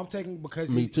 I'm taking because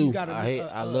Me he's too. got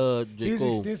I love J.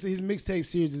 Cole. His mixtape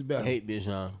series is better. I hate Big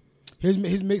Sean. His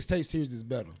mixtape series is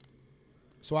better.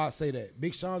 So I'd say that.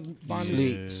 Big Sean's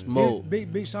finally Sleep, smoke.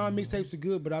 Big Sean mixtapes are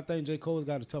good, but I think J. Cole's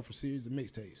got a tougher series of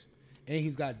mixtapes. And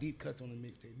he's got deep cuts on the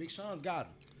mixtape. Big Sean's got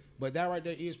them. But that right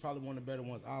there is probably one of the better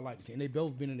ones I like to see. And they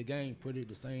both been in the game pretty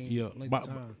the same length of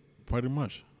time. Pretty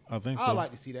much. I think so. I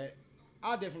like to see that.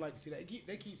 I definitely like to see that.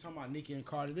 They keep talking about Nicki and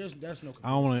Cardi. That's no. I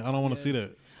don't want to see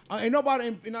that. Ain't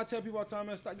nobody. And I tell people all the time,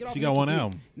 man, stop. Get off. She Nicki got one dick.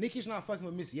 album. Nicki's not fucking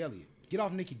with Missy Elliott. Get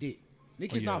off Nicki dick.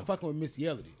 Nicki's yeah. not fucking with Missy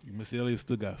Elliott. Missy Elliott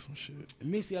still got some shit.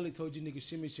 Missy Elliott told you nigga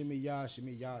shimmy shimmy ya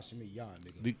shimmy ya shimmy ya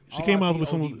nigga. She came out with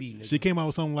ODB, some. nigga. She came out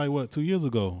with something like what 2 years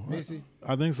ago. Missy?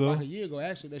 I think so. Like a year ago,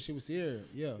 actually, that shit was here.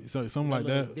 Yeah. So, something like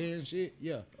that. Dead and shit.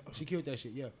 Yeah. She killed that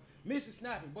shit. Yeah. Missy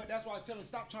snapping, but that's why I tell her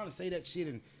stop trying to say that shit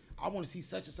and I want to see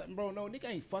such and something, bro. No, nigga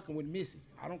ain't fucking with Missy.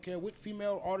 I don't care what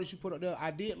female artist you put up there.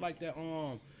 I did like that.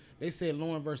 They said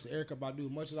Lauren versus Erykah Badu.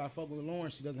 Much as I fuck with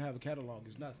Lauren, she doesn't have a catalog.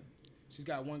 It's nothing. She's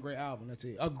got one great album. That's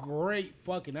it. A great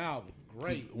fucking album.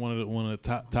 Great. One of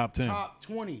the top 10. Top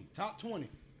 20.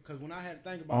 Cause when I had to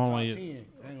think about top 10,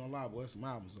 I ain't gonna lie, boy, some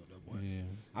albums up there, boy. Yeah.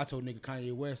 I told nigga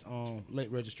Kanye West Late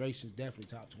Registration's definitely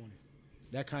top 20.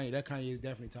 That Kanye is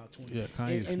definitely top 20. Yeah,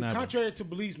 Kanye's and snapping. contrary to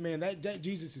beliefs, man, that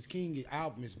Jesus is King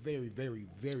album is very, very,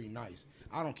 very nice.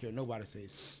 I don't care nobody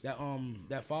says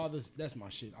that Father's. That's my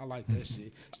shit. I like that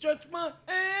shit. Stretch my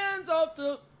hands up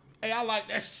to. Hey, I like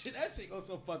that shit. That shit goes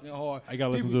so fucking hard. I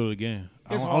gotta listen to it again.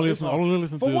 I It's only hard.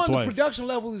 listen For to it one, twice. the production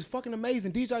level is fucking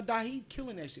amazing. DJ Die, he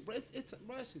killing that shit, bro.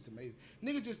 Bro, that shit's amazing.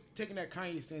 Nigga just taking that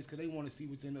Kanye stance because they want to see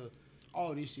what's in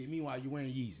all this shit. Meanwhile, you wearing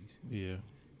Yeezys. Yeah.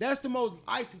 That's the most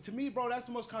icy to me, bro. That's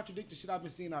the most contradictory shit I've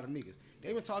been seeing out of niggas.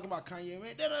 They been talking about Kanye,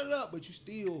 man, but you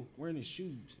still wearing his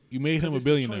shoes. You made him a It's the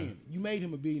billionaire. trend. You made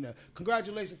him a billionaire.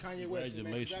 Congratulations, Kanye West. Congratulations.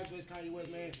 Man. Congratulations, Kanye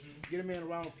West, man. Get a man a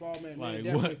round of applause, man. Like,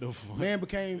 Man, what definitely- the fuck? Man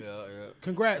became. Yeah.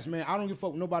 Congrats, man. I don't give a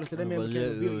fuck what nobody said. That man But became a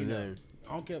let- billionaire.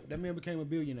 I don't care. That man became a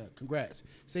billionaire. Congrats.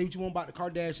 Say what you want about the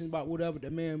Kardashians, about whatever.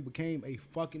 That man became a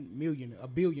fucking millionaire, a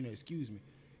billionaire, excuse me.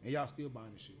 And y'all still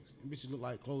buying the shoes. Them bitches look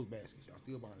like clothes baskets. Y'all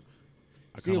still buying them.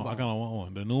 I kind of want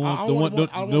one. The new I ones, don't the want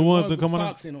ones with that coming out.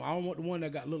 socks in them. I don't want the one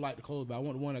that got look like the clothes, but I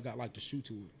want the one that got like the shoe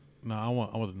to it. No, I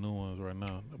want the new ones right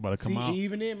now. About to come See, out.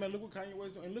 even then, man, look what Kanye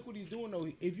West doing, and look what he's doing though.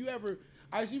 If you ever,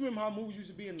 I see, remember how movies used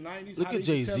to be in the '90s. Look how at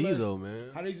they used to Jay-Z tell us- though, man.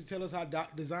 How they used to tell us how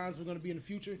designs were going to be in the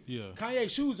future. Yeah.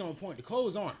 Kanye's shoes are on point. The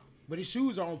clothes aren't, but his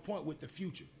shoes are on point with the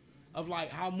future of like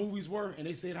how movies were, and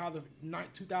they said how the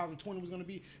 2020 was going to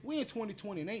be. We in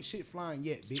 2020 and ain't shit flying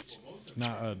yet, bitch.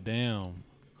 Not a damn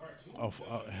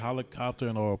a helicopter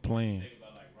or a plane. Think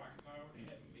about like Rocket Power, they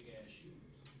had big ass shoes.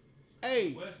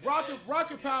 Hey, West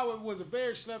Rocket Power was a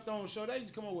very slept on show. They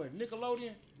used to come up with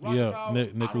Nickelodeon. Yeah, Power,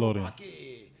 Nickelodeon. I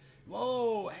Rocket.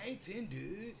 Whoa, ain't 10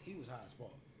 dudes. He was high as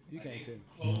fuck. You Like, can't they tell me.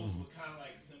 clothes were kind of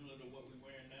like similar to what we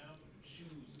wearing now, but them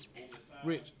shoes oversized.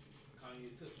 Rich.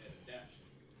 Kanye took that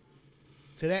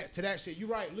adaptation. To that shit. You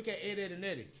right. Look at Ed, Ed, and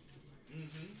Eddie.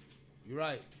 You're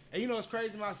right. And you know it's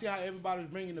crazy when I see how everybody's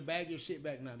bringing the baggier shit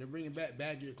back now. They're bringing back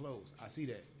baggier clothes. I see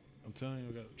that. I'm telling you,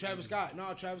 we got Travis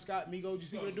Scott, Migos, you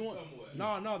see what they're doing?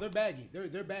 Somewhat. No, they're baggy.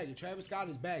 They're baggy. Travis Scott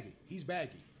is baggy. He's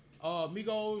baggy.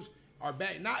 Migos are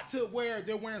baggy. Not to where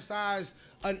they're wearing size.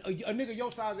 A nigga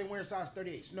your size ain't wearing size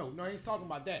 38. No, he's talking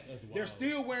about that. They're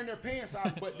still wearing their pants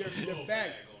size, but they're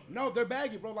baggy. No, they're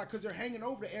baggy, bro. Like, cause they're hanging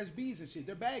over the SBs and shit.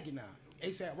 They're baggy now.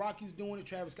 ASAP Rocky's doing it.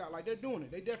 Travis Scott, like they're doing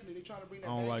it. They trying to bring that. I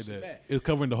don't baggy like shit that. back. It's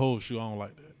covering the whole shoe. I don't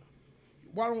like that.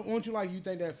 Why don't you like? You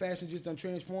think that fashion just done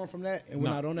transformed from that, and we're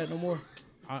Nah. not on that no more?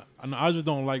 I just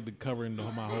don't like the covering my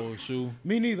whole shoe.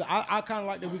 Me neither. I kind of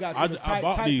like that we got to I the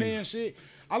bought tight these. pants shit.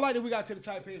 I like that we got to the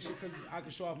tight pants shit because I can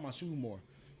show off my shoe more.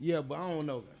 Yeah, but I don't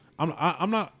know.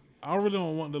 I'm not. I really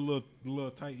don't want the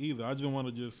little tight either. I just want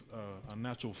to just a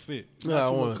natural fit. Yeah, I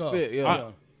want to fit.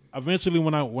 Yeah. Eventually,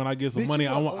 when I get some Bitch, money, you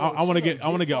I got- want oh, want to shut get up, I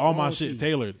want to bitch. get all Fuck my wrong shit with you.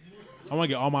 tailored. I want to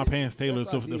get all my pants tailored That's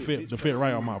to what I fit did, to fit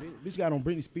right on my. Bitch got on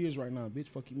Britney Spears right now. Bitch,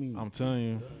 fuck you mean? I'm telling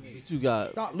you. What you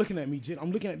got? Stop looking at me, Jit.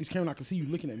 I'm looking at this camera. And I can see you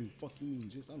looking at me. Fuck you mean?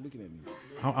 Just stop looking at me.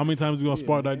 How many times you gonna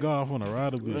spark that golf on a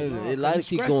ride a bit? It light to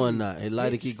keep going now. It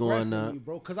light to keep going now.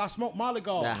 bro. Cause I smoke Molly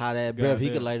Gauze. That hot ass breath, he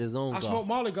Goddamn. could light his own I smoke golf.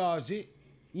 Molly Gauze, Jit.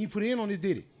 You ain't put it in on this,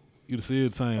 did it? You see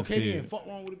the same Okay, then kid. fuck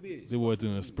wrong with a bitch. They were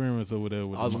doing experiments over there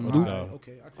with All the them Molly new- Gauze.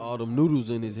 Okay, I tell All them noodles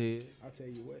in his head. I tell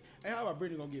you what. Hey, how about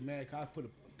Brittany gonna get mad? Cause I put a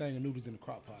thing of noodles in the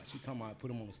crock pot. She talking about I put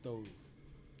them on the stove.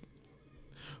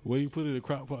 Where you put it in the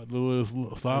crock pot? A little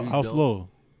slow. So how You how don't. slow?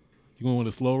 You going with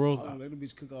a slow roast? Oh, let them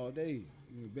bitch cook all day.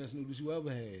 The best noodles you ever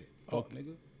had. Fuck,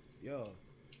 nigga. Yeah.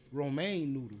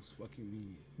 Romaine noodles. Fucking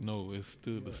mean. No, it's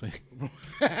still the same.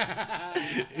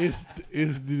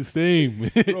 it's the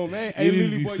same. Romaine. Hey, It is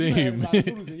Lily the boy, you had a same. lot of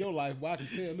noodles in your life, boy. I can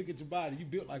tell. Look at your body. You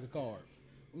built like a card.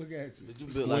 Look at you. You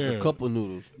built like a couple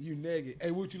noodles. You negative.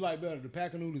 Hey, what you like better, the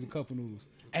pack of noodles or cup of noodles?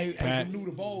 Hey, Pack. the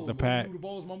noodle bowls. The What pack. noodle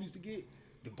bowls mom used to get?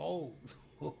 The bowls.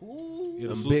 Yeah,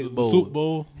 Them the big soup, bowls. soup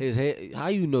bowl. His head, how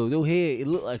you know? Your head, it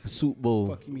look like a soup bowl.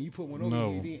 Fuck you mean? You put one over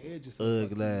No. here, then edge yourself. Ugh,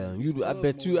 Fuck lamb. you. You, I Ugh,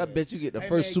 bet you more get the Hey,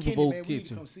 first man, Super Kenny, Bowl man, we need to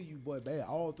kitchen. come see you, boy. Bad.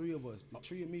 All three of us. The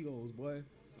three amigos, boy.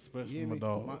 Especially Yeah, my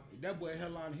dog. That boy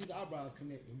headline, his eyebrows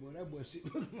connected, boy. That boy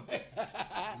shit look like.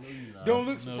 Don't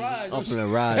look surprised. I'm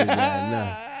finna ride his ass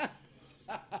now.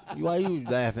 Why you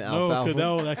laughing, No, because Alfalfa? that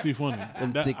was actually funny.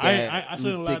 That, thick I ass- shouldn't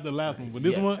them laugh thick- the last one, but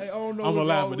this Yeah. one, Hey, I don't know I'm gonna what's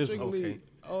laugh wrong at with this one. Trigger Lee. Okay.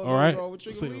 I don't know All what's right? wrong with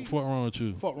Trigger Say, Lee. what wrong with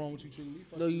you? Fuck wrong with you, Trigger Lee.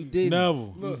 Fuck No, you. you didn't. Never.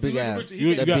 Look, Big see, look at ass. Richard. You- He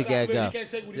you can't got- dish That out, big look, ass he can't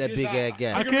take what he that dish big out. ass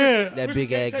gap. I Look at can't. Richard. That Richard big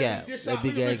can't ass take gap. what he dish That out.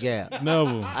 big Look at ass gap.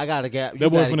 Never. I got a gap. That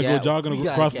boy got a finna go gap. jogging You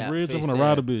got across a the gap, bridge. I'm face finna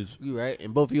ride a ass. bitch. You right?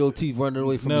 And both of your teeth running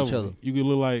away from each Never. other. You could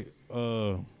look like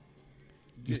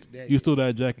you stole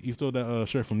that jacket. You stole that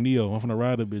shirt from Neo. I'm finna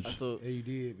ride a bitch. I thought Yeah, he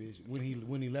did, bitch.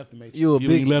 When he left the Matrix. you a You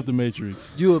big, left the Matrix.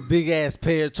 you a big ass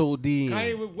pair toe D.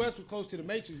 Kanye West was close to the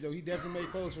Matrix though. He definitely made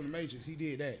clothes for the Matrix. He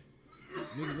did that.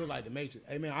 Niggas look like the Matrix.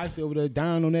 Hey man, I see over there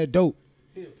down on that dope.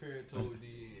 He a pair toe D.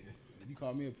 You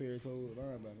call me a pair of toes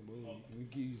linebacker, boy. We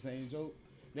give you the same joke.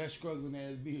 That struggling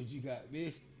ass beard you got,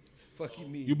 bitch. Fuck you,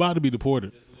 me. You about to be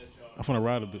deported. I'm finna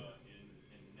ride a bitch.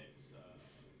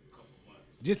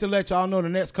 Just to let y'all know, the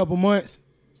next couple months,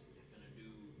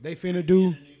 they finna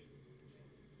do.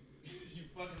 You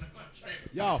fucking up my train.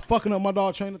 Y'all fucking up my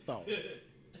dog train of thought.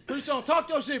 Preacher, on talk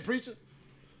your shit, preacher.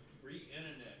 Free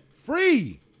internet.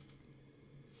 Free.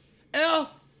 F.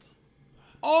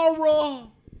 Aura.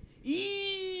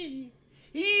 E.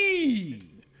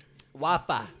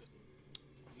 Wi-Fi.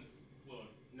 Well,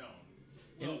 no.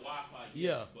 Well, Wi-Fi, yes,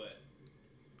 Yeah. but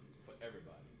for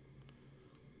everybody.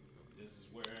 This is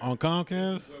where On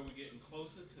Comcast? This is where we're getting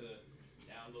closer to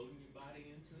downloading your body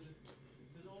into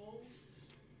the old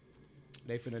system.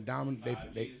 They finna dominate.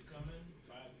 5G They is coming.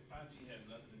 5G has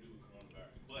nothing to do with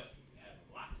coronavirus, but it has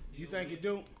a lot to do You think with it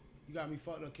do? You got me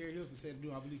fucked up. Carrie Hilson said it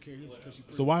do. I believe Carrie Hilson because she.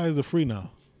 So why is it free now?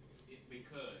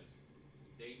 because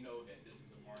they know that this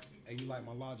is a marketing. Hey, you like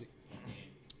my logic?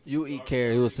 You eat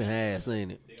Carrie Hilson ass,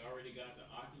 ain't it? They already got the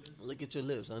Oculus. Look at your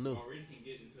lips. I know. Already can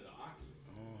get into the Oculus.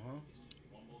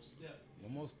 One more step.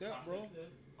 One more step, bro. Process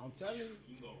step. I'm telling you.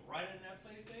 You can go right in that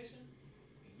PlayStation,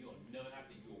 and you'll never have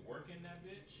to. You'll work in that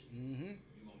bitch. Mm-hmm.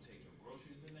 You gonna take your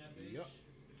groceries in that bitch. Yep.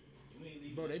 You ain't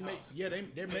leaving Bro, they this make. house. Yeah,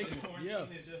 they're making. Quarantine Yeah. is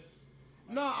just.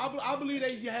 No, I believe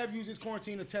they have used this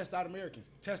quarantine to test out Americans,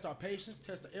 test our patience,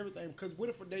 test everything. Because what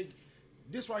if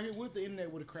this right here, what if the internet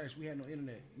would have crashed? We had no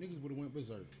internet. Niggas would have went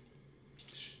berserk.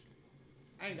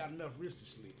 I ain't got enough wrist to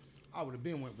sleep. I would have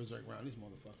been went berserk around this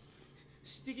motherfucker.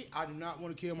 Sticky, I do not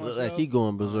want to kill myself. Look like he going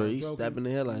I'm berserk. He joking. stabbing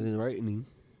the hell out of his right knee.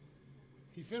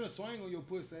 He finna swing on your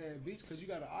pussy ass, bitch, because you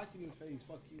got an Oculus face.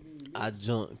 Fuck you, mean. I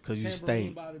jumped because you Tambourine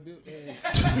stink. body built ass.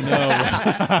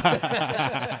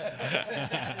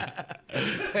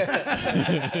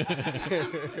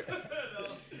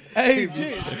 Hey,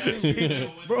 Jit.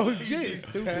 Bro, Jit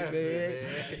stupid,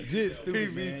 man. Jit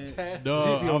stupid, man.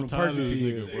 Dog, Jit be on I'm the tired of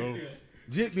perky this pill. nigga, bro.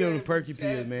 Jit be on the perky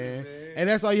pill, man. And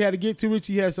that's all you had to get to, Rich.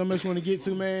 You had so much you want to get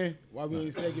to, man. Why we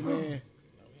ain't second, man?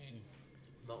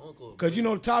 My uncle. Because you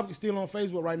know the topic is still on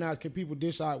Facebook right now is can people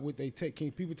dish out what they take? Can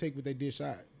people take what they dish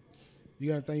out? You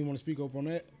got anything you want to speak up on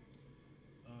that?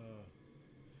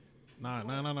 Nah,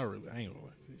 not really. I ain't gonna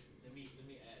lie. Let me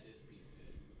add this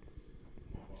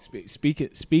piece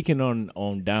in. Speaking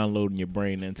on downloading your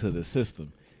brain into the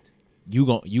system, you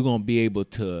gonna be able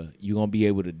to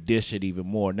dish it even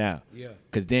more now. Yeah.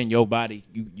 Cause then your body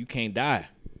you can't die,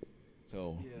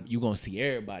 so you gonna see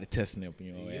everybody testing up in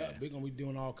your Yeah, ass. we gonna be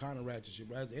doing all kind of ratchet shit.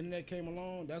 But as the internet came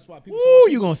along, that's why people. Ooh,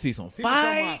 you gonna see some People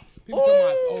talking about, fights. people talking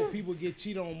about, oh, people get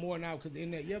cheated on more now because the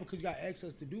internet. Yeah, because you got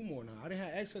access to do more now. I didn't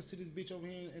have access to this bitch over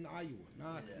here in Iowa.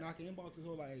 Now I can inbox this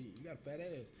whole like, hey, you got a fat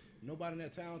ass. Nobody in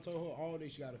that town told her all day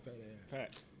she got a fat ass.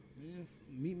 Facts. Man,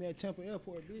 meet me at Temple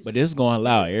Airport, bitch. But it's gonna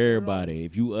allow everybody.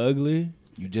 If you ugly,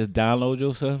 you just download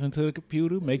yourself into the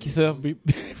computer, make yourself be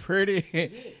pretty,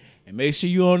 and make sure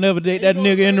you don't never date that And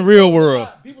you know nigga in the what's real crazy? world.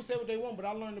 People say what they want, but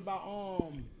I learned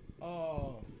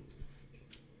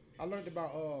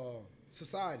about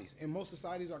societies, and most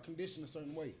societies are conditioned a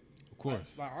certain way. Of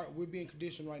course. Like we're being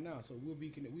conditioned right now, so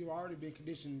we've already been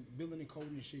conditioned building and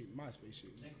coding and shit, MySpace shit.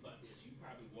 Think about this.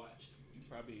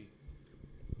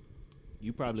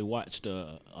 You probably watched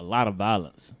a lot of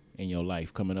violence in your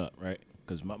life coming up, right?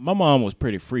 Because my mom was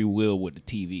pretty free will with the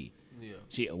TV.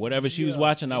 Yeah. Whatever she was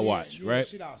watching, I watched, right?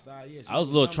 Shit outside, yeah. I was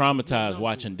a little traumatized numb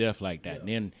watching to it. death like that.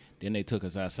 Yeah. Then they took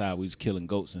us outside. We was killing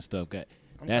goats and stuff. That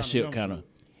kinda shit numb kind to of, it.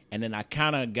 And then I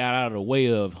kind of got out of the way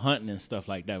of hunting and stuff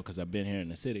like that because I've been here in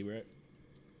the city, right?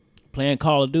 Playing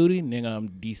Call of Duty, nigga, I'm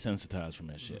desensitized from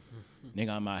that shit.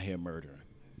 Nigga, I'm out here murdering.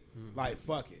 Like,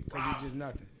 fuck it, because it's just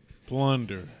nothing.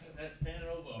 Plunder.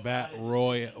 Bat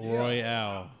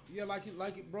Royale. Yeah, like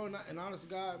it, bro. And honest to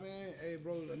God, man, hey,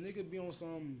 bro, a nigga be on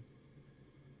some.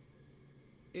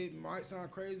 It might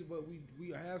sound crazy, but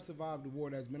we have survived the war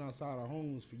that's been outside our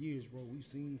homes for years, bro. We've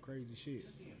seen crazy shit.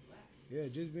 Just being black. Yeah,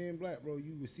 just being black, bro.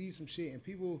 You would see some shit,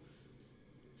 and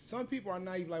some people are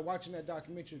naive, like watching that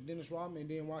documentary of Dennis Rodman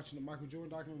and then watching the Michael Jordan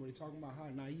documentary where they talking about how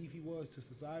naive he was to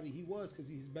society. He was because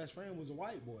his best friend was a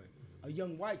white boy, a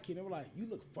young white kid. They were like, you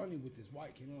look funny with this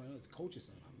white kid. I'm like, it's coach's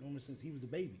son. I've known him since he was a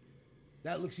baby.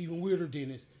 That looks even weirder,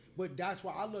 Dennis. But that's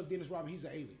why I love Dennis Rodman. He's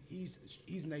an alien.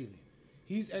 He's an alien.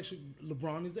 He's actually,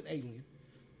 LeBron is an alien.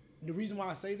 The reason why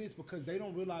I say this because they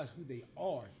don't realize who they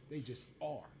are. They just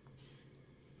are.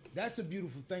 That's a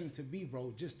beautiful thing to be,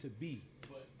 bro, just to be.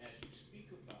 But as you speak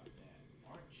about that,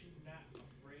 aren't you not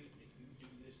afraid that you do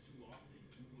this too often?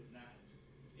 You would not.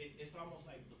 It's almost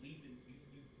like believing you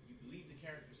believe the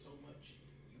character so much,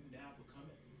 you now become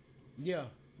it.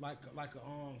 Yeah, like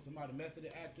somebody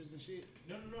method actors and shit.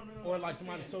 No. Or like I'm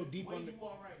somebody saying so deep the way on the. you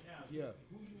are right now. Yeah.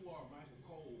 Who you are, Michael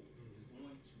Cole, is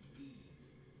going to be,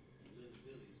 and Lil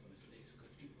Billy is going to stay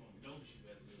because people gonna notice you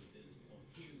as Lil Billy. You gonna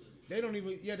hear Lil Billy.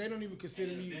 They don't even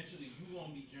consider And me. eventually, you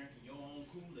gonna be drinking your own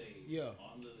Kool-Aid. Yeah.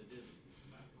 On Lil Billy.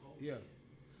 Michael Cole. Yeah,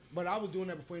 but I was doing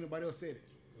that before anybody else said it.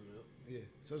 Yeah,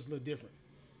 so it's a little different.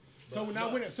 So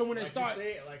when they start,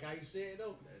 like how you said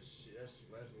though, that's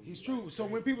he's true. So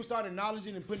when people start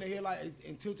acknowledging and putting their head like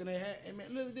and tilting their head, hey man,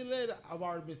 Lily Dilly, I've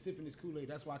already been sipping this Kool-Aid.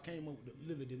 That's why I came up with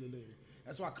the Lily Dilly.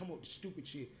 That's why I come up with the stupid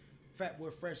shit. Fat Boy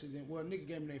Fresh is in. Well, nigga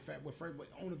gave me name Fat Boy Fresh, but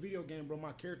on the video game, bro,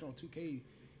 my character on 2K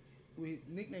with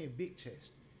nickname Big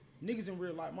Chest. Niggas in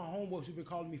real life, my homeboys who been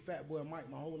calling me Fat Boy Mike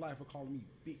my whole life are calling me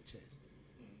Big Chest.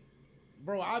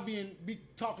 Bro, I be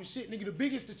talking shit, nigga. The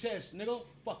biggest the chest, nigga.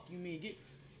 Fuck you mean get.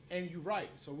 And you're right.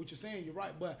 So what you're saying, you're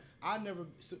right. But I never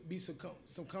be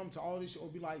succumb to all this shit or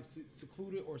be like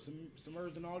secluded or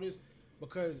submerged in all this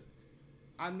because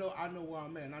I know where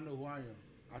I'm at and I know who I am.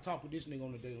 I talk with this nigga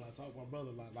on the daily. I talk with my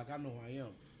brother like I know who I am.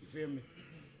 You feel me?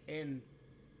 And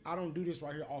I don't do this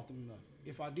right here often enough.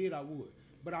 If I did, I would.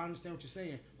 But I understand what you're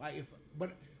saying.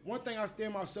 But one thing I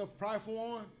stand myself prideful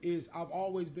on is I've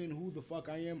always been who the fuck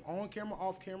I am on camera,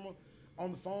 off camera.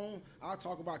 On the phone, I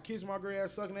talk about kissing my girl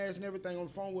ass, sucking ass, and everything on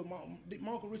the phone with my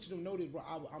Uncle Richard. Know this, bro.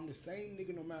 I'm the same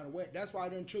nigga no matter what. That's why I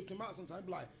done tripped him out sometimes.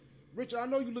 Be like, Richard, I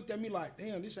know you looked at me like,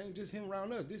 damn, this ain't just him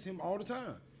around us. This him all the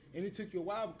time. And it took you a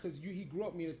while because he grew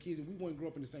up me as kids, and we wouldn't grow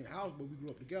up in the same house, but we grew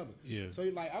up together. Yeah. So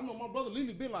you're like, I know my brother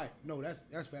Lily been like, no,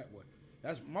 that's Fat Boy.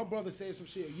 That's my brother said some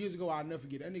shit years ago. I'll never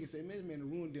forget. That nigga said, man,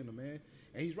 ruined dinner, man.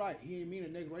 And he's right. He ain't mean a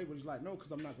negative way, but he's like, no,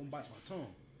 because I'm not gonna bite my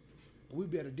tongue. We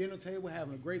be at a dinner table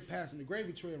having a great passing the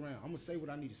gravy tray around. I'm gonna say what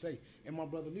I need to say, and my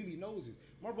brother Lily knows this.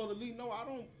 My brother Lee, no,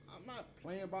 I'm not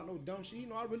playing about no dumb shit. You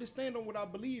know, I really stand on what I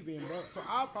believe in, bro. So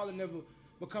I'll probably never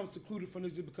become secluded from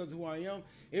this just because of who I am.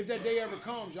 If that day ever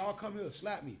comes, y'all come here,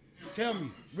 slap me, tell me,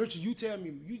 Richard, you tell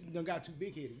me you done got too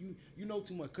big headed. You know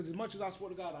too much. Because as much as I swear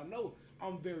to God, I know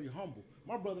I'm very humble.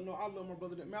 My brother, no, I love my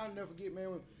brother. Man, I'll never forget, man.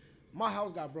 When my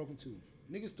house got broken too.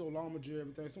 Niggas stole armature,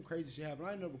 everything. Some crazy shit happened.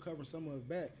 I ended up recovering some of it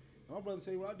back. My brother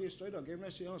tell you what I did straight up. Gave him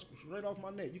that shit straight off my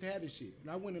neck. You can have this shit. And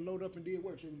I went and loaded up and did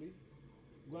work, Triple Lee.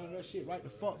 Grind that shit right the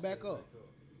fuck back up.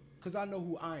 Because I know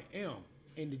who I am.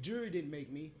 And the jury didn't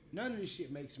make me. None of this shit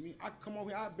makes me. I come over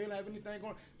here, I barely have anything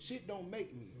going. Shit don't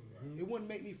make me. It wouldn't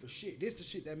make me for shit. This the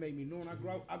shit that made me knowing I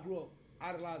grew up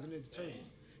idolizing Ninja Turtles.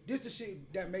 This the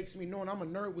shit that makes me knowing I'm a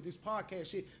nerd with this podcast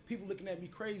shit. People looking at me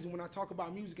crazy when I talk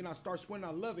about music and I start swearing I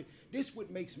love it. This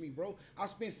what makes me, bro. I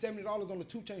spent $70 on the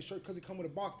 2 Chainz shirt because it come with a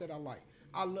box that I like.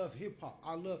 I love hip hop.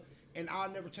 And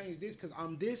I'll never change this because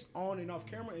I'm this on and off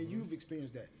camera and you've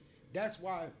experienced that. That's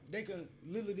why they can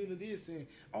little this and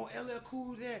oh LL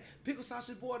Cool that Pickled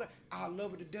sausage boy. I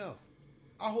love it to death.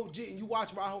 I hope Jit and you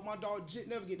watch, but I hope my dog Jit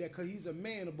never get that because he's a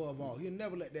man above all. He'll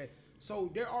never let that.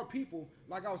 So there are people,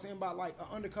 like I was saying about like an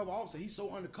undercover officer, he's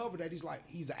so undercover that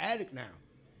he's an addict now.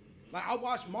 Like I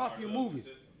watch mafia movies.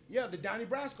 Yeah, the Donnie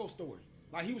Brasco story.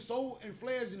 Like he was so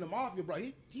inflamed in the mafia, bro.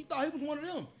 He thought he was one of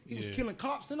them. He was killing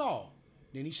cops and all.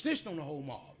 Then he snitched on the whole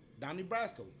mob. Donnie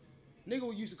Brasco.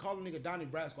 Nigga used to call a nigga Donnie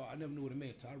Brasco. I never knew what it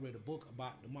meant. So I read a book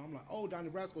about the mob. I'm like, oh, Donnie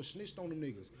Brasco snitched on them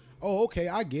niggas. Oh, okay,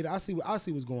 I get it. I see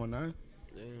what's going on.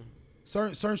 Damn.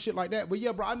 Certain shit like that. But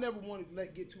yeah, bro, I never wanted to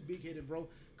get too big headed, bro.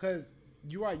 Cause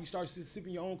you're right, you start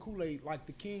sipping your own Kool-Aid like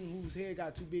the king whose head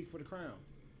got too big for the crown.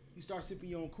 You start sipping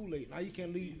your own Kool-Aid. Now you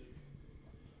can't leave.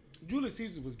 Julius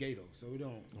Caesar was gay though, so we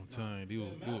don't. I'm telling you,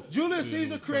 Julius he was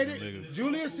Caesar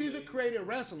fucking niggas. created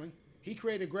wrestling. He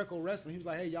created Greco wrestling. He was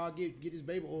like, hey, y'all get this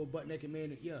baby oil butt naked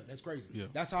man. Yeah, that's crazy. Yeah.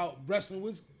 That's how wrestling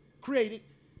was created.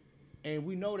 And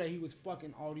we know that he was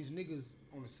fucking all these niggas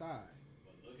on the side.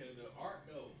 But look at the art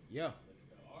though. Yeah. Look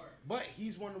at the art. But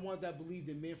he's one of the ones that believed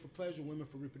in men for pleasure, women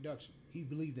for reproduction. He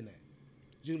believed in that.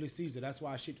 Julius Caesar. That's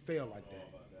why shit failed like that.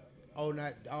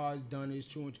 It's done, it's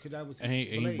true. Because that was. And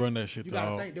he run that shit. You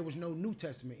gotta think there was no New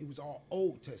Testament. It was all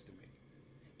Old Testament.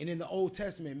 And in the Old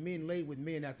Testament, men laid with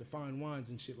men after fine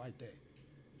wines and shit like that.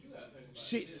 You gotta think about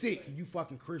Shit this, sick. like, You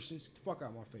fucking Christians. Get the fuck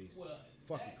out of my face. well,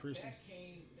 Fucking Christians.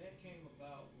 That came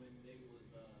about when they was.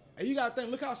 And you gotta think,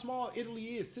 look how small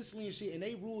Italy is, Sicily and shit, and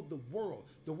they ruled the world.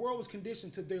 The world was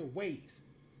conditioned to their ways.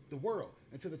 The world.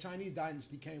 Until the Chinese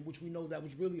dynasty came, which we know that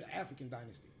was really an African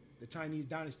dynasty. The Chinese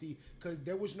dynasty, because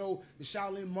the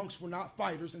Shaolin monks were not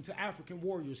fighters until African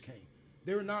warriors came.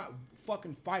 They were not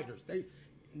fucking fighters.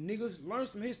 Niggas, learn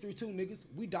some history too, niggas.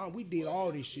 We did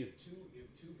all this shit. If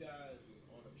two guys was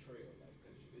on a trail, like,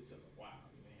 cause it took a while.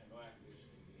 You ain't had no air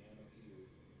conditioning, you ain't had no heaters,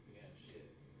 you ain't had shit.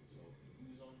 So if you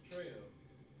was on the trail,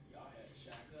 y'all had to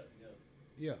shack up together.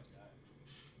 Yeah.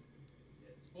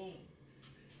 It's boom.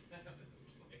 It's like,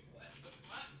 what the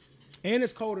fuck? And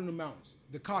it's cold in the mountains.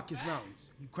 The Caucasus Mountains.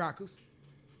 You crackers.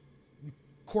 You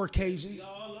Caucasians. We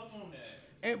all up on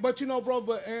that. But you know, bro,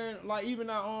 like even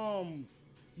now,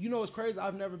 you know it's crazy.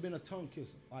 I've never been a tongue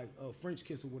kisser, like a French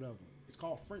kiss or whatever. It's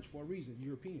called French for a reason,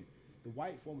 European. The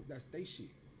white folks, that's they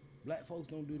shit. Black folks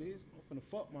don't do this. I'm finna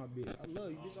fuck my bitch. I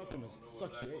love you, bitch. I'm finna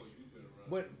suck your ass.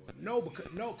 But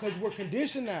because we're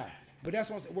conditioned now. But that's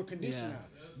what I'm saying. We're conditioned now.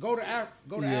 Go to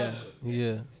Africa.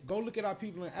 Yeah. Go look at our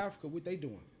people in Africa. What they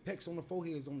doing? Pecks on the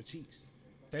foreheads, on the cheeks.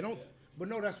 They don't. But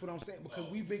no, that's what I'm saying. Because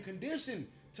we've been conditioned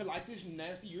to like this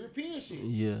nasty European shit.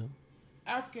 Yeah.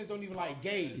 Africans don't even like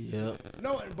gays. Yeah.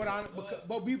 No,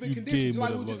 but we've been You conditioned. gay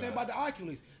Like we were just motherfucker. saying about the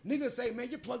Oculus. Niggas say, man,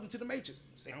 you're plugged into the Matrix.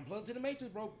 Say I'm plugged into the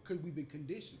Matrix, bro, because we've been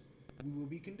conditioned. We will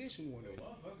be conditioned one day.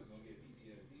 Motherfuckers gonna get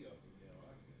PTSD off them damn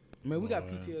Oculus. Man, we got Oh,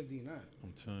 yeah. PTSD now.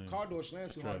 I'm telling you. Car door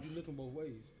slammed too hard. Stress. You looking both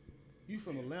ways. You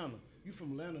from Atlanta. You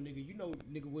from Atlanta, nigga. You know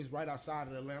nigga was right outside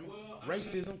of Atlanta. Well, I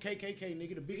Racism, KKK,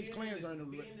 nigga. The biggest clans are in the...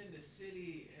 Being in the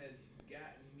city has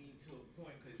gotten me to a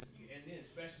point, and then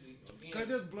especially again, Because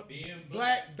there's being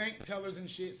black bank tellers and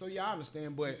shit, so yeah, I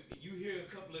understand, but... You hear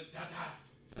a couple of I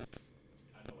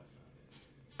know what sound that is.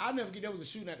 I never get. There was a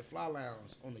shooting at the Fly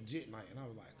Lounge on the Jet night, and I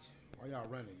was like, "Why y'all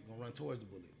running? You gonna run towards the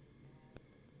bullet?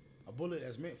 A bullet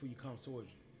that's meant for you comes towards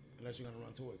you, unless you're gonna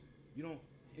run towards it. You don't.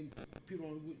 And people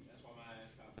don't. That's why my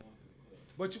ass stopped going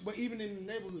to the club. But even in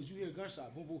the neighborhoods, you hear a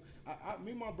gunshot. Boom, boom.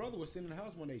 Me and my brother was sitting in the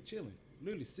house one day, chilling,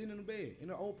 literally sitting in the bed in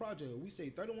the old project. We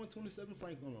stayed 3127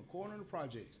 Franklin on the corner of the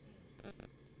projects.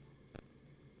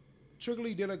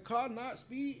 Triggerly, did a car not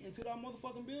speed into that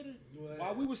motherfucking building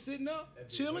while we was sitting up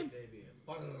chilling?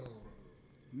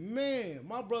 Man,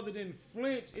 my brother didn't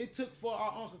flinch. It took for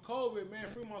our Uncle Kobe, man.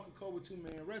 Free my Uncle Kobe too,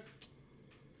 man.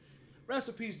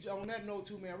 Recipes on that note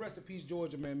too, man. Recipes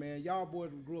Georgia, man. Y'all boy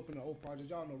grew up in the old project.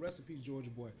 Y'all know recipes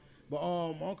Georgia boy. But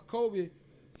Uncle Kobe,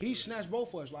 he snatched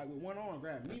both of us like with one arm,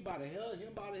 grabbed me by the head,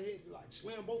 him by the head, like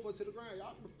slammed both of us to the ground.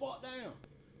 Y'all get the fuck down.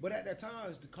 But at that time,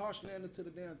 as the car slammed into the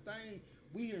damn thing,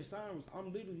 we hear sirens. I'm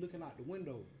literally looking out the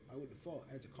window. Like, what the fuck?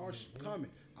 As the car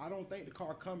coming. I don't think the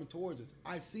car coming towards us.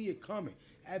 I see it coming.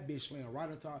 That bitch slammed right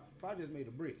on top. Probably just made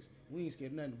of bricks. We ain't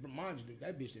scared of nothing. But mind you,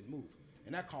 that bitch didn't move.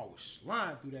 And that car was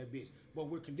flying through that bitch. But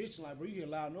we're conditioned like, bro, you hear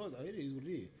loud noise. Oh, it is what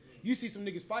it is. You see some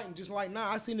niggas fighting just like now.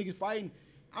 I see niggas fighting.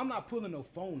 I'm not pulling no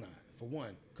phone out, for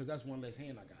one, because that's one less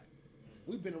hand I got.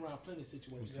 We've been around plenty of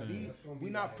situations. We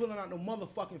not pulling out no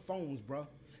motherfucking phones, bro.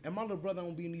 And my little brother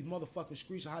don't be in these motherfucking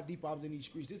streets or how deep I was in these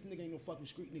streets. This nigga ain't no fucking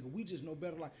street nigga. We just know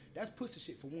better. Like, that's pussy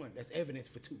shit for one. That's evidence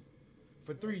for two.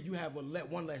 For three, you have one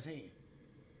less hand.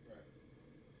 Right.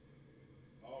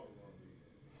 All the wrong reasons.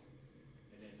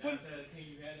 And then 9 times out of 10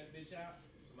 you had that bitch out,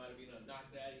 somebody be done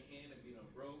knocked out of your hand and be done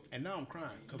broke. And now I'm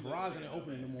crying because Verizon ain't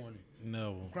open in the morning.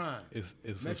 No. I'm crying. It's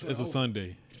Metro a open.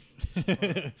 Sunday.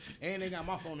 And they got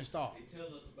my phone installed. They tell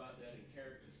us about that in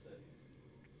character studies.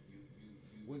 You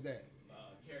What's that?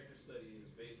 Character study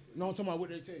is basically No, I'm talking about what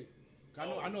they tell you.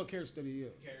 I know a character study,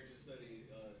 yeah. character study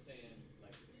saying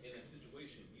like in a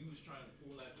situation you was trying to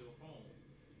pull out your phone,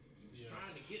 you was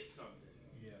trying to get something,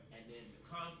 and then the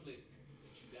conflict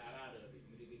that you got out of it,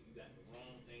 you got the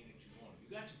wrong thing that you wanted.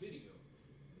 You got your video,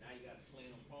 now you got a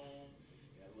slam phone,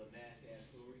 you got a little nasty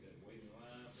ass story, you got to wait in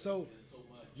line. So, there's so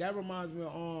much. That reminds me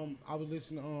of I was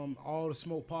listening to All the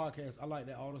Smoke podcast. I like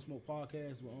that All the Smoke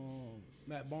podcast with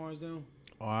Matt Barnes them.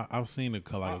 Oh, I've seen a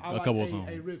couple I of like, them.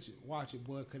 hey Richard, watch it,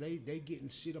 boy, cause they getting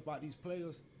shit up out these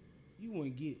players. you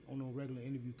wouldn't get on no regular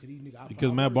interview Because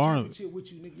I Matt won a Barnes. championship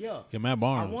with you, nigga. Yeah. Yeah, Matt I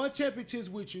Barnes. won championships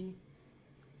with you.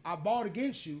 I balled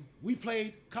against you. We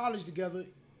played college together,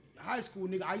 high school,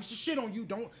 nigga. I used to shit on you.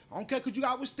 I don't care because you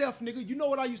got with Steph, nigga. You know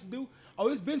what I used to do? Oh,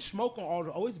 it's been smoke on all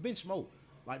the. Oh, it's been smoke.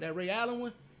 Like that Ray Allen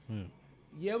one.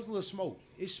 Yeah, it was a little smoke.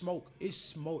 It's smoke. It's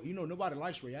smoke. You know, nobody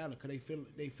likes Ray Allen because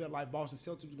they felt like Boston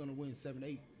Celtics was gonna win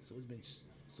 7-8. So it's been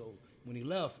so when he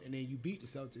left and then you beat the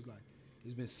Celtics, like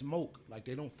it's been smoke. Like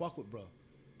they don't fuck with bro.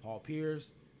 Paul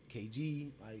Pierce,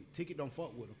 KG, like Ticket don't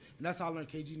fuck with him. And that's how I learned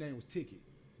KG name was Ticket.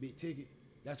 Big Ticket.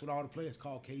 That's what all the players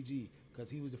call KG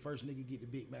because he was the first nigga to get the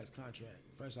big max contract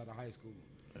fresh out of high school.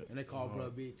 And they called bro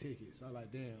Big Ticket. So I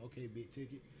like, damn, okay, Big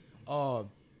Ticket.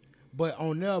 But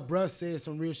on there, bruh said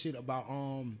some real shit about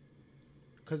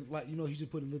cause like you know he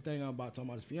just put a little thing on about talking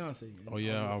about his fiance. Oh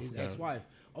yeah, his ex-wife.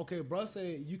 Okay, bruh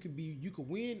said you could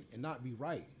win and not be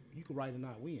right. You could right and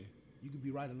not win. You could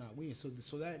be right and not win. So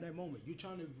that moment you're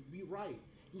trying to be right.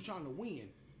 You're trying to win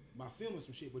by filming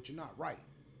some shit, but you're not right.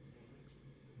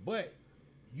 But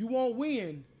you won't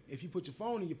win if you put your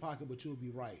phone in your pocket, but you'll be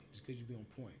right just because you be on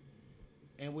point.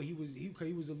 And what he was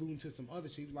alluding to some other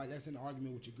shit. He was like, that's in the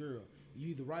argument with your girl.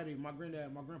 You either right or my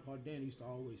grandpa Dan used to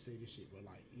always say this shit, but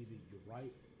like either you're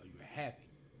right or you're happy.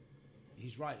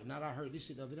 He's right. And now that I heard this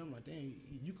shit the other day, I'm like, damn,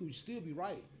 you could still be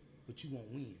right, but you won't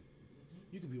win.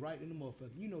 You could be right in the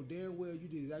motherfucker. You know damn well you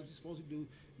did exactly what you're supposed to do.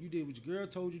 You did what your girl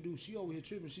told you to do. She over here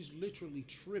tripping. She's literally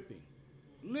tripping.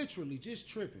 Literally just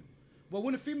tripping. But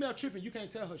when a female tripping, you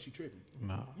can't tell her she tripping.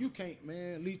 Nah. You can't,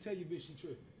 man. Lee, tell your bitch she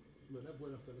tripping. Look, that boy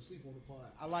done fell asleep on the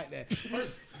pod. I like that.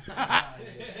 First,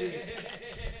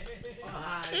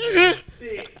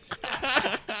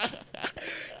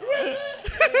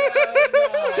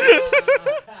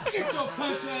 get your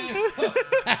punch ass up.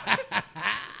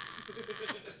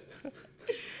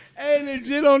 Hey,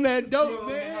 legit on that dope,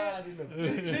 man.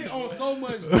 Legit on so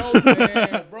much dope,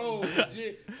 man, bro.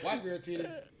 Legit. White girl titties.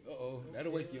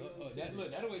 That'll wake you up.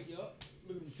 That'll wake you up.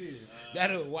 Look at the titties.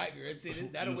 That'll white girl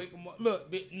titties. That'll wake them up. Look,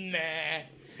 bitch. Man.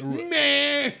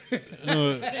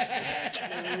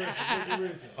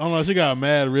 Oh no, she got a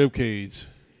mad rib cage.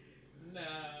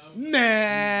 I'm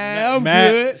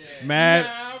good.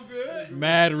 I'm good.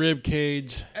 Mad rib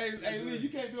cage. Hey, Lee, you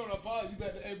can't be on a pod. You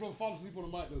better, hey, bro, fall asleep on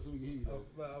the mic though, so we can hear you. I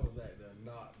was back there,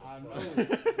 not. I know.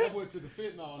 That boy took the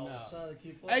fentanyl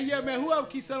now. Hey, yeah, man, whoever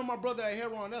keeps selling my brother that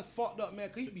heroin, that's fucked up, man,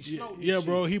 because he be smoking. Yeah,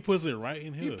 bro, he puts it right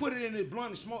in here. He put it in his blunt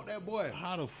and smoked that boy.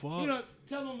 How the fuck? You know,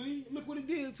 tell him, Lee, look what it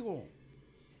did to him.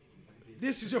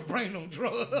 This is your brain on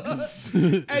drugs.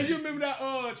 Hey, you remember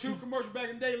that true commercial back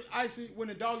in the day, Icy, when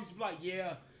the dog used to be like,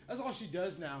 yeah, that's all she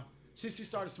does now. She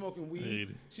started smoking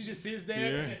weed. She just sits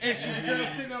there and she the girl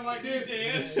sitting there like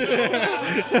this.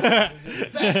 Back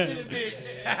to the bitch.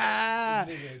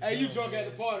 Hey, you drunk at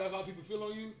the party. That's how people feel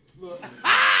on you. Look.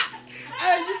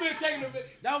 Hey, you been taking a bit.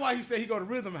 That's why he said he go to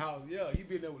Rhythm House. Yeah, he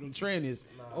been there with them trannies.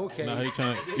 Okay. Nah, he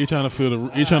trying to feel the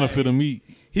meat. He trying to feel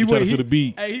the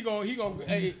beat. Hey, he gonna.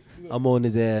 Hey. I'm on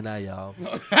his ass now, y'all.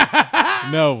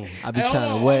 No. I be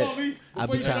trying to wet. I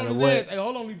be trying to wet. Hey,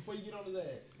 hold on, Lee, before you get on his ass.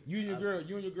 You and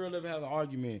your girl ever have an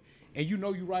argument, and you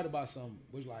know you right about something.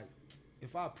 Which like,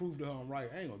 if I prove to her I'm right,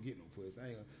 I ain't gonna get no pussy.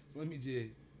 So let me just,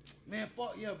 man,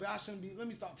 fuck yeah, but I shouldn't be. Let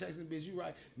me stop texting, bitch. You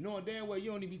right? Knowing damn well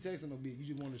you don't even be texting no bitch. You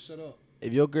just want to shut up.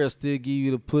 If your girl still give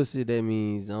you the pussy, that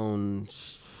means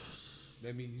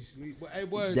That means you sleep. But, hey,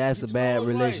 boy, that's a bad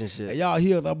relationship. Right. Hey, y'all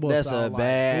hear that boy? That's a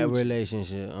bad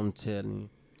relationship. I'm telling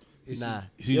you. Nah,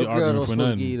 your girl don't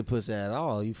supposed to give you the pussy at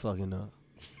all. You fucking up.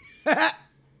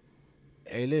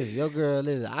 Hey, listen, your girl,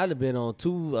 listen, I'd have been on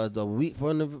a week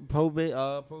from the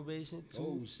probation.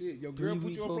 Oh shit, your girl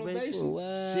put you on probation?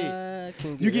 What? Shit,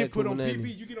 you get put on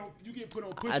PP. You get put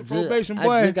on push probation, boy.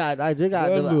 I just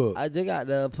got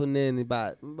the put in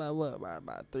about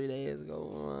 3 days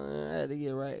ago. I had to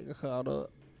get right caught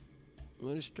up.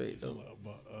 Went straight though.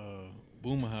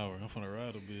 Boomerhauer, I'm finna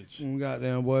ride a bitch.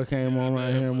 Goddamn boy came on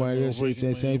right here, boy. This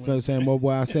shit same boy.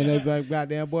 I said that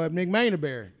goddamn boy, Nick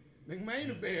Mainerberry.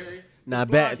 Now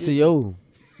back to your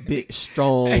big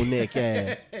strong neck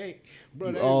ass. Hey,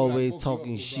 bro, you always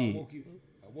talking shit. I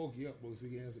woke you up, bro, so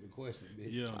you can answer the question,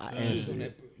 bitch. Yeah, I answered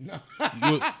it. No.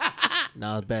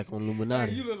 Now it's back on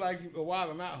Illuminati. Hey, you look like a Wild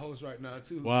and Out host right now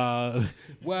too. Wild.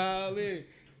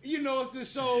 You know, it's the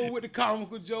show with the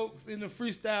comical jokes and the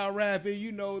freestyle rapping.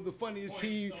 You know, the funniest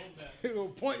team.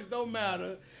 Points don't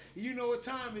matter. You know what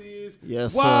time it is.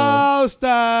 Yes, Wild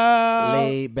style.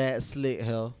 Laid back, slick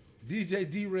hell. DJ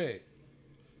D-Red.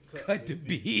 Cut the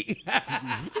beat.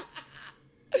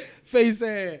 Face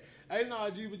ass. Hey, nah,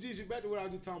 G, but G, back to what I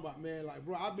was just talking about, man. Like,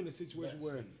 bro, I've been in a situation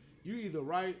where you either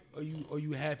right or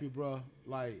you happy, bro.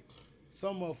 Like,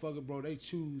 some motherfucker, bro, they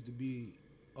choose to be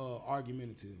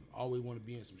argumentative. Always want to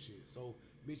be in some shit. So,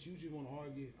 bitch, you just want to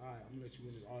argue. All right, I'm gonna let you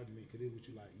win this argument because it's what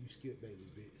you like. You skip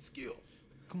Bayless, bitch. Skill.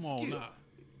 Come on now.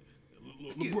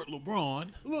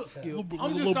 LeBron. Look, Skill.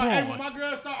 I'm just starting. When my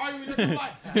girl start arguing with them,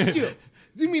 like, Skill.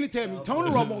 You mean to tell me Tony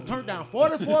Romo turned down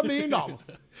 $44 million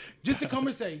just to come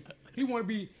and say he want to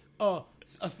be a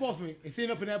sportsman and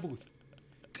sitting up in that booth?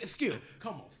 Skill,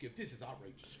 come on, Skip. This is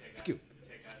outrageous.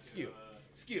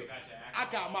 Skill. I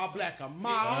got my black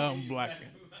mouth. I'm black.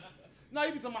 Now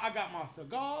you be talking about I got my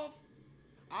cigars.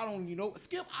 I don't,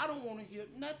 Skip. I don't want to hear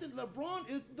nothing. LeBron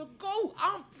is the GOAT.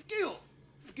 I'm Skill.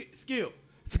 Skill.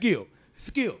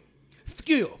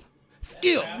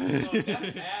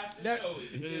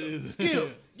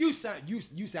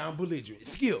 You sound belligerent.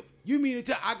 Skill. You mean to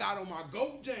tell I got on my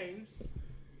GOAT James.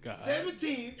 God.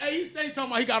 17. Hey, he stay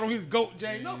talking about he got on his GOAT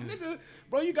James. No, nigga,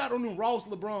 bro, you got on them Ross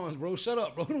LeBrons, bro. Shut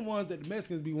up, bro. The ones that the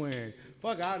Mexicans be wearing.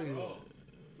 Fuck out of here.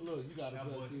 Look, you got a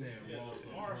boy saying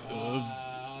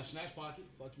Ross. Snatch pocket.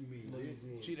 Fuck you,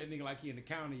 mean. Treat that nigga like he in the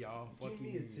county, y'all. Fuck Give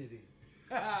me a titty.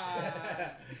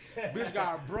 Bitch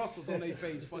got Brussels on their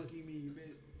face. Fuck you, mean,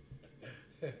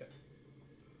 bitch.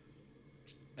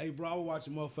 Hey, bro, I was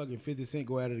watching motherfucking 50 Cent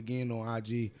go at it again on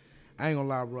IG. I ain't gonna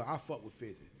lie, bro. I fuck with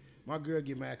 50. My girl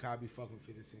get mad cause I be fucking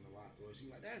 50 Cent a lot, bro. She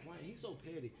like, that's lame. He's so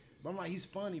petty. But I'm like, he's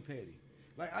funny petty.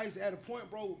 Like, I used to, at a point,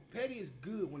 bro, petty is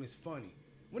good when it's funny.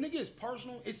 When it gets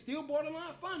personal, it's still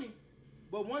borderline funny.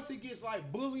 But once it gets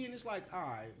like bullying, it's like, all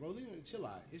right, bro, leave it, chill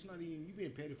out. It's not even, you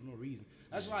being petty for no reason.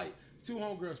 That's like two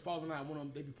homegirls falling out. One of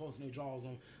them, they be posting their drawers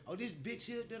on, oh, this bitch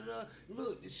here, da-da-da.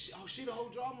 Look, this she the whole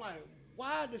draw. I'm like,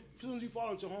 why, as soon as you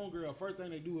follow with your homegirl, first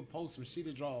thing they do is post some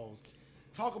shitty draws.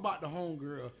 Talk about the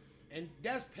homegirl. And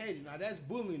that's petty. Now, that's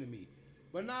bullying to me.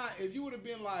 But now, if you would have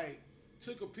been like,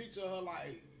 took a picture of her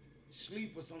like,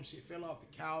 sleep or some shit, fell off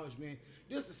the couch, man.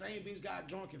 This the same bitch got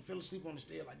drunk and fell asleep on the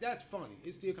stairs. Like, that's funny.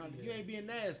 It's still kind of, you ain't being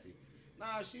nasty.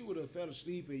 Nah, she would have fell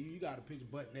asleep and you got a picture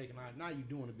butt naked. Now you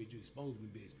doing a bitch, you exposing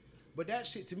the bitch. But that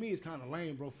shit to me is kind of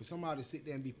lame, bro, for somebody to sit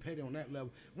there and be petty on that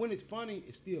level. When it's funny,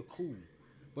 it's still cool.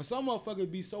 But some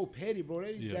motherfuckers be so petty, bro,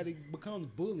 that it becomes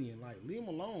bullying. Like, leave him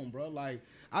alone, bro. Like,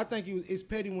 I think it's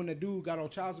petty when the dude got on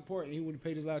child support and he wouldn't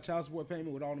pay his last child support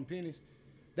payment with all them pennies.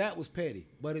 That was petty.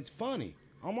 But it's funny.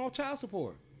 I'm on child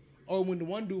support. Or when the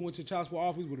one dude went to child support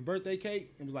office with a birthday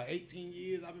cake and was like, 18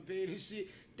 years I've been paying this shit.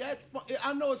 That's fun.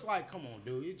 I know it's like, come on,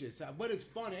 dude. It just, but it's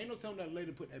funny. Ain't no telling that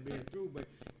lady put that man through, but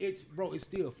it's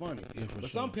still funny. Yeah, but sure.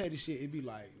 Some petty shit, it be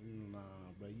like, nah,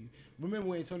 bro. You remember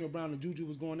when Antonio Brown and Juju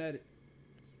was going at it?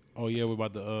 Oh yeah, we're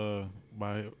about to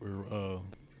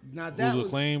now that was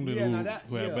acclaimed and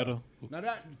who had better. Now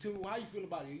that, how you feel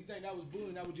about it? You think that was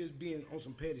bullying? That was just being on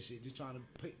some petty shit, just trying to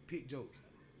pick jokes.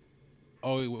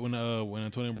 Oh, when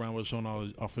Antonio Brown was showing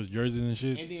off his jerseys and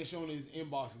shit, and then showing his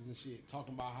inboxes and shit,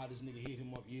 talking about how this nigga hit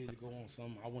him up years ago on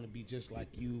some I want to be just like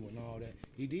you and all that.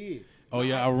 He did. Oh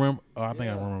yeah, I remember. I think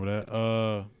I remember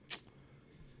that.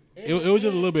 It was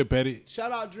just a little bit petty.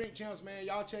 Shout out Drink Champs, man.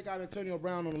 Y'all check out Antonio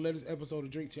Brown on the latest episode of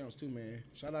Drink Champs too, man.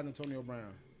 Shout out Antonio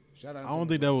Brown. Shout out. I don't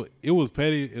think it was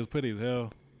petty. It was petty as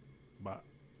hell, but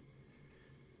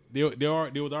they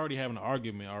was already having an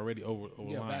argument already over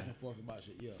line. Back and forth about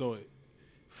shit. Yeah.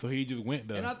 So he just went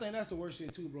there. And I think that's the worst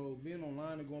shit too, bro. Being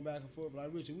online and going back and forth.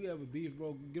 Like, Richard, we have a beef,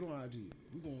 bro. Get on IG.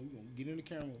 We gonna get in the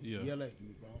camera. Yell at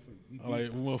me, bro.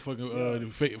 Like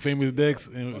motherfucking famous Dex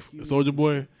and Soldier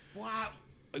Boy. Why?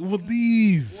 With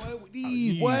these. What? With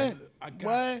these? What?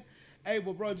 What? Hey,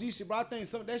 but bro, G shit, bro. I think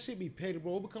that shit be petty,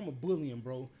 bro. It become a bullying,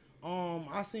 bro.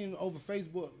 I seen over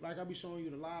Facebook, like I be showing you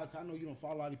the live. I know you don't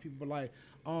follow a lot of people, but like,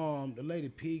 the lady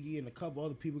Piggy and a couple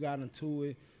other people got into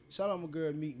it. Shout out my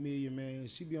girl Meek Million, man.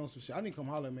 She be on some shit. I need to come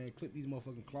holler, man. Clip these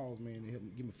motherfucking claws, man, and help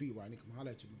me get my feet right. I need to come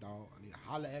holler at you, dog. I need to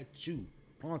holler at you,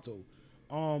 pronto.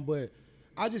 But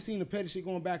I just seen the petty shit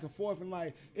going back and forth, and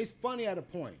like, it's funny at a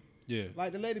point. Yeah.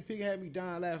 Like, the lady Piggy had me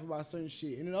dying laughing about certain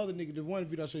shit. And the other nigga, the one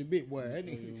video I showed you, Big Boy.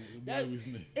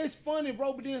 It's funny,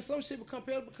 bro, but then some shit become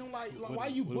like why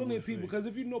you bullying people? Because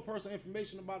if you know personal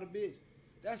information about a bitch,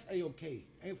 that's A-okay.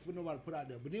 Ain't for nobody to put out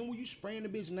there. But then when you spraying the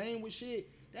bitch name with shit,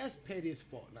 that's petty as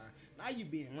fuck now. Now you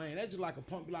being lame. That's just like a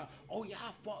punk be like, oh yeah,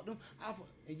 I fucked them.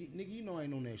 And nigga, you know I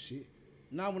ain't on that shit.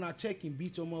 Now when I check and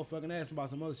beat your motherfucking ass about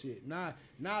some other shit, now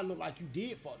it look like you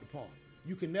did fuck the punk.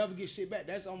 You can never get shit back.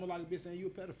 That's almost like a bitch saying you a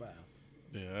pedophile.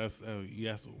 Yeah,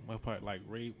 that's my part, like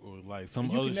rape or like some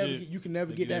other shit. You can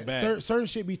never get that. Certain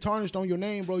shit be tarnished on your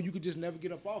name, bro. You could just never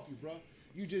get up off you, bro.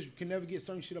 You just can never get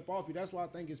certain shit up off you. That's why I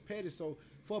think it's petty. So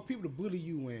for people to bully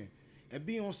you and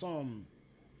be on some,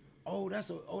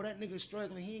 that nigga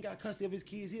struggling. He ain't got custody of his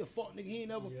kids. He a fuck nigga. He ain't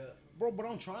never, bro. But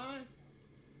I'm trying.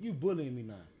 You bullying me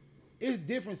now. It's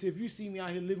different if you see me out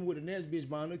here living with the next bitch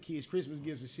buying her kids Christmas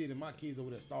gifts and shit, and my kids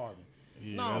over there starving.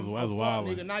 Yeah, Nah, that's wild.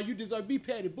 Nigga, now you deserve be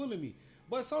petty, bully me.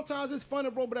 But sometimes it's funny,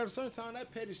 bro. But at a certain time,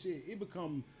 that petty shit, it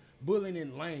become bullying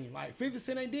and lame. Like 50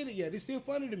 Cent ain't did it yet. It's still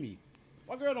funny to me.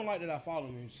 My girl don't like that I follow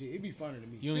him and shit. It be funny to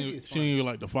me. She don't even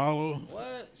like to follow.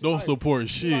 What? Don't like, support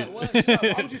shit. Like, what? Like,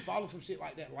 why would you follow some shit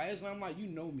like that? Last night I'm like, you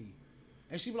know me.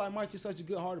 And she be like, Mike, you're such a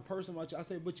good-hearted person. I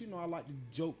say, but you know I like to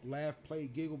joke, laugh, play,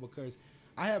 giggle because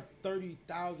I have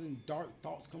 30,000 dark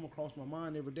thoughts come across my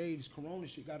mind every day. This corona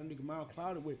shit got a nigga mind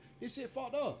clouded with. This shit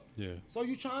fucked up. Yeah. So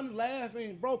you trying to laugh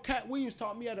and, bro, Cat Williams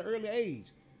taught me at an early age.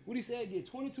 What he said, get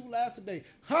 22 laughs a day.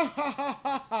 Ha, ha, ha,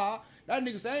 ha, ha. That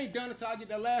nigga say, I ain't done it until I get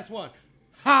that last one.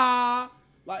 Ha.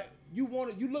 Like, you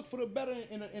look for the better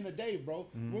in a day, bro.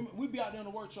 Mm-hmm. We be out there in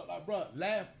the workshop like, bro,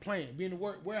 laugh, playing. Be in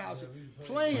the warehouse,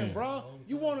 playing, bro.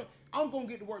 I'm going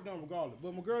to get the work done regardless.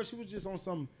 But my girl, she was just on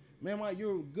some, man, Mike,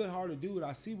 you're a good-hearted dude.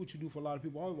 I see what you do for a lot of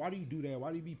people. Why do you do that? Why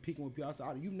do you be picking with people? I said,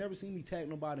 you've never seen me tag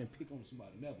nobody and pick on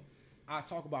somebody. Never. I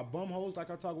talk about bum hoes like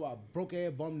I talk about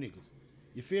broke-ass bum niggas.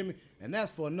 You feel me? And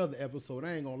that's for another episode.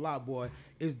 I ain't going to lie, boy.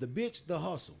 Is the bitch the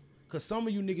hustle? Because some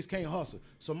of you niggas can't hustle.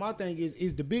 So my thing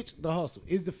is the bitch the hustle?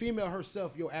 Is the female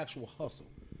herself your actual hustle?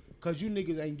 Because you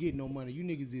niggas ain't getting no money. You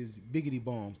niggas is biggity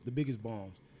bombs, the biggest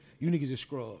bombs. You niggas is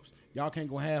scrubs. Y'all can't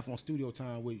go half on studio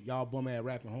time with y'all bum-ass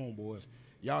rapping homeboys.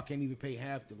 Y'all can't even pay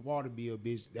half the water bill,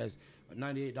 bitch. That's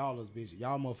 $98, bitch.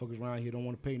 Y'all motherfuckers around here don't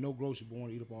want to pay no grocery bill,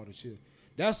 want to eat up all the shit.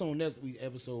 That's on next week's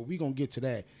episode. We gonna get to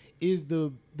that. Is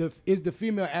the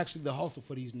female actually the hustle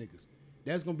for these niggas?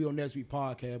 That's gonna be on next week's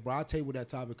podcast, bro. I'll tell you what that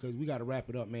topic because we gotta wrap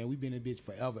it up, man. We've been in bitch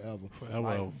forever.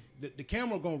 Like, the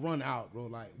camera gonna run out, bro.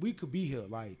 Like we could be here.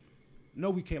 Like,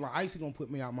 no, we can't. Like Icy gonna put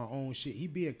me out my own shit. He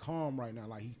being calm right now,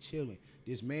 like he chilling.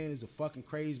 This man is a fucking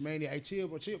crazy man. Hey, chill,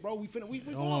 bro. We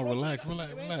going, relax.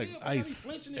 Ice.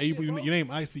 Hey, your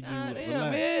name Icy. Damn,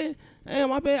 man. Damn,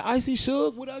 my bad. Icy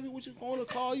Suge, whatever what you want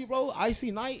to call you, bro. Icy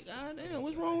Night. God damn,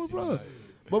 what's wrong with bro?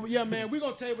 But yeah, man, we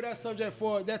gonna table that subject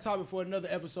for that topic for another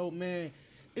episode, man.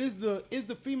 Is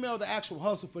the female the actual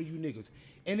hustle for you niggas?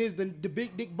 And is the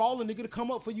big dick baller nigga to come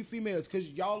up for you females? Cause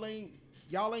y'all ain't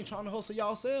trying to hustle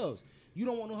yourselves. You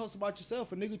don't want to hustle about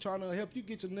yourself. A nigga trying to help you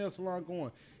get your nail salon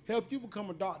going, help you become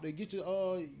a doctor, get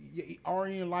your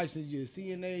RN license, your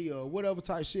CNA, or whatever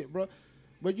type shit, bro.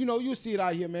 But you know you'll see it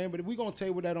out here, man. But we gonna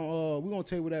table that on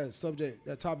that subject,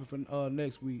 that topic for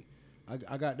next week.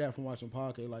 I got that from watching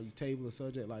podcast. Like you table a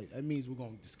subject, like that means we're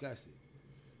gonna discuss it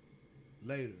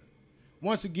later.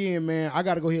 Once again, man, I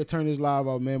gotta go ahead and turn this live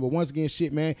off, man. But once again,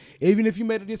 shit, man. Even if you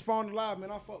made it this far in the live,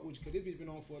 man, I fuck with you because this bitch been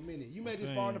on for a minute. You made it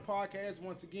this far in the podcast.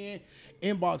 Once again,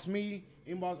 inbox me,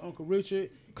 inbox Uncle Richard,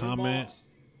 comments.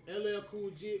 LL Cool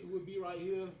J, who would be right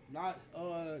here. Not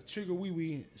Trigger Wee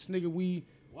Wee, Snigger Wee,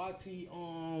 YT,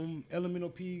 Elemental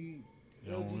P,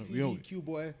 LGTBQ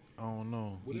boy. I don't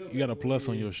know. You got a plus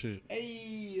on your shit.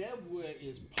 Hey, that boy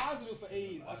is positive for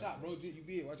AIDS. Watch out, bro. Jit, you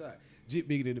big. Watch out. Jit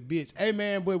bigger than the bitch. Hey,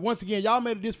 man, but once again, y'all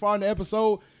made it this far in the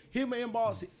episode. Hit my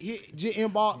inbox. Hit Jit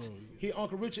inbox. Hit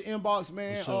Uncle Richard inbox,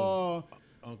 man. Sure.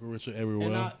 Uncle Richard everywhere.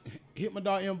 And I hit my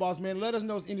dog inbox, man. Let us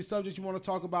know any subject you want to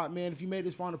talk about, man. If you made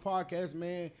this far in the podcast,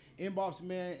 man, inbox,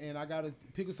 man. And I got a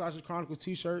Pickled Sausage Chronicles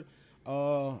t-shirt.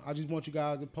 I just want you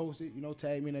guys to post it. You know,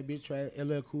 tag me in that bitch track.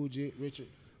 LL Cool J, Richard.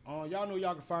 Y'all know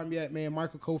y'all can find me at, man,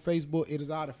 Michael Cole Facebook. It is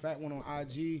the Fat One on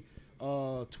IG,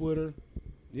 Twitter.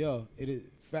 Yeah, it is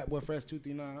Fatboy Fresh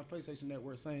 239. PlayStation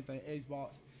Network, same thing.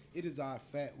 Xbox. It is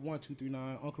Fat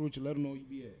 1239. Uncle Richard, let him know where you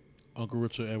be at. Uncle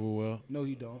Richard everywhere. No,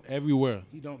 he don't. Everywhere.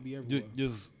 He don't be everywhere.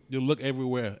 Just look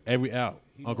everywhere. Every out.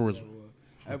 Uncle Richard.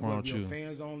 Everywhere.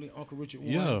 Fans only. Uncle Richard.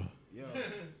 Yeah.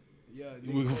 Yeah.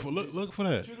 Look for that.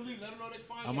 Let them know they can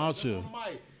find I'm out here.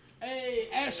 Hey,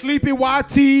 at Sleepy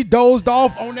YT, dozed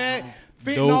off on that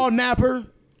fentanyl napper.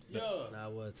 Yeah. Nah,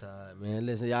 what time, man?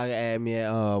 Listen, y'all can add me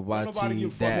at YT. Nobody give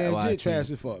a fuck, man. Jit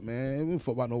trash as fuck, man. We don't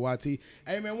fuck about no YT.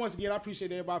 Hey, man, once again, I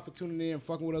appreciate everybody for tuning in and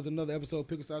fucking with us. Another episode of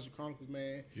Pickled Sausage Chronicles,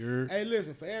 man. Hey,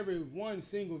 listen, for every one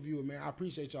single viewer, man, I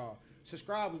appreciate y'all.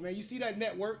 Subscribers, man. You see that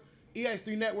network,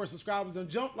 EX3 Network subscribers, and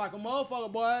jump like a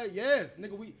motherfucker, boy. Yes,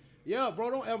 nigga, yeah, bro,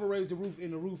 don't ever raise the roof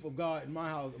in the roof of God in my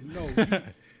house.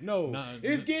 No, no.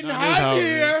 It's getting hot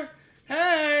here.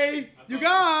 Hey, you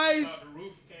guys. The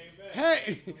roof came back.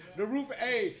 Hey, the roof.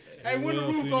 Hey, when the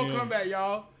roof gonna come back,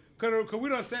 y'all? Cause we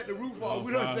done set the roof off.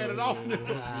 We done set it off.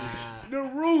 The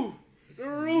roof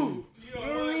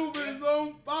is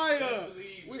on fire.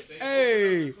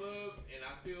 Hey.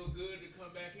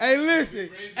 Hey, listen.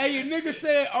 Hey, your nigga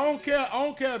said I don't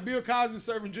care. If Bill Cosby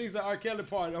serving drinks at R. Kelly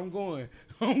party. I'm going.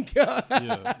 I don't care.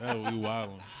 Yeah, that would be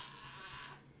wild.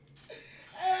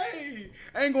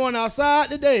 Ain't going outside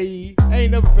today. I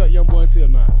ain't never felt young boy until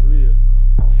now, for real.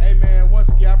 Hey, man, once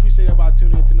again, I appreciate everybody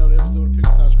tuning in to another episode of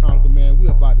Pickled Sausage Chronicle, man. We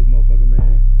about this motherfucker,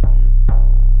 man.